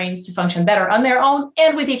of our brains to function better on their own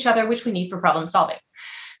and with each other, which we need for problem solving.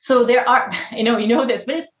 So there are, you know this,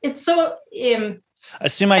 but it's so...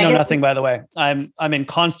 Assume I know nothing, by the way. I'm in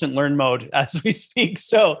constant learn mode as we speak.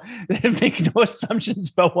 So make no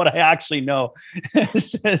assumptions about what I actually know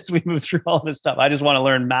as we move through all of this stuff. I just want to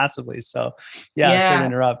learn massively. So sorry to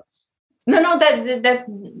interrupt. No, that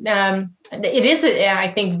it is, I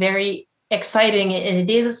think, very exciting. And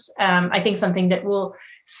it is, I think, something that we'll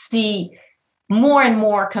see more and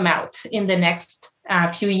more come out in the next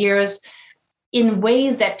few years in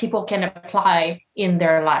ways that people can apply in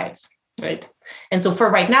their lives. Right. And so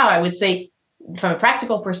for right now, I would say from a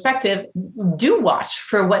practical perspective, do watch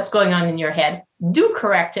for what's going on in your head. Do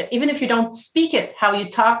correct it. Even if you don't speak it, how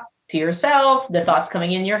you talk to yourself, the thoughts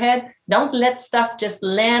coming in your head, don't let stuff just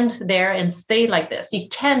land there and stay like this. You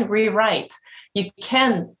can rewrite, you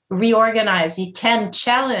can reorganize, you can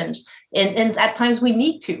challenge. And at times we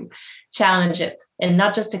need to challenge it and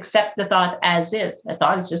not just accept the thought as is. A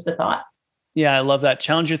thought is just a thought. Yeah, I love that.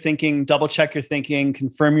 Challenge your thinking, double check your thinking,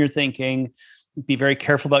 confirm your thinking, be very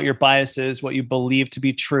careful about your biases, what you believe to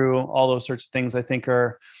be true. All those sorts of things I think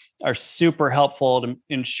are super helpful to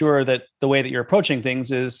ensure that the way that you're approaching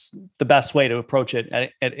things is the best way to approach it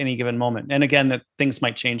at any given moment. And again, that things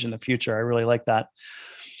might change in the future. I really like that.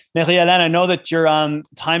 Marie-Helene, I know that your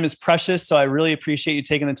time is precious, so I really appreciate you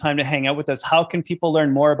taking the time to hang out with us. How can people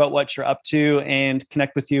learn more about what you're up to and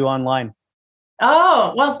connect with you online?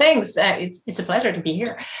 Oh, well, thanks. It's a pleasure to be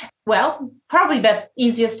here. Well, probably best,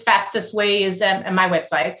 easiest, fastest way is my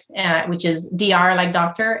website, which is DR like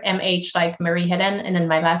doctor, MH like Marie-Helene, and then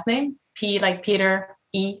my last name, P like Peter,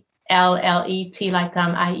 ELLET like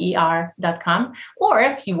Tom, IER.com. Or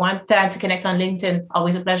if you want to connect on LinkedIn,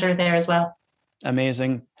 always a pleasure there as well.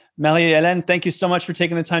 Amazing. Marie-Helene, thank you so much for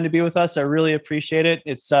taking the time to be with us. I really appreciate it.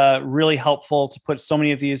 It's really helpful to put so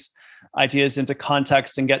many of these ideas into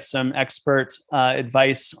context and get some expert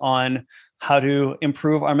advice on how to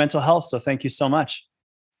improve our mental health. So thank you so much.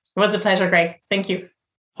 It was a pleasure, Greg. Thank you.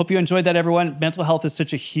 Hope you enjoyed that, everyone. Mental health is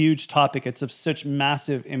such a huge topic. It's of such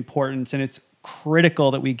massive importance, and it's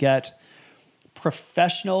critical that we get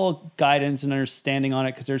professional guidance and understanding on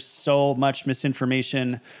it because there's so much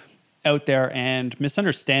misinformation out there and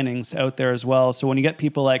misunderstandings out there as well. So when you get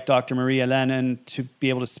people like Dr. Marie-Helene to be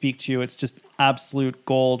able to speak to you, it's just absolute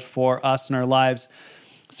gold for us in our lives.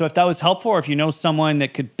 So if that was helpful, or if you know someone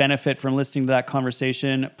that could benefit from listening to that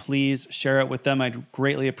conversation, please share it with them. I'd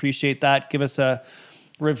greatly appreciate that. Give us a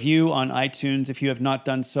review on iTunes if you have not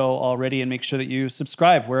done so already, and make sure that you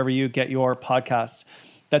subscribe wherever you get your podcasts.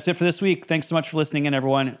 That's it for this week. Thanks so much for listening in,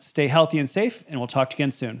 everyone. Stay healthy and safe, and we'll talk to you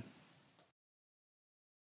again soon.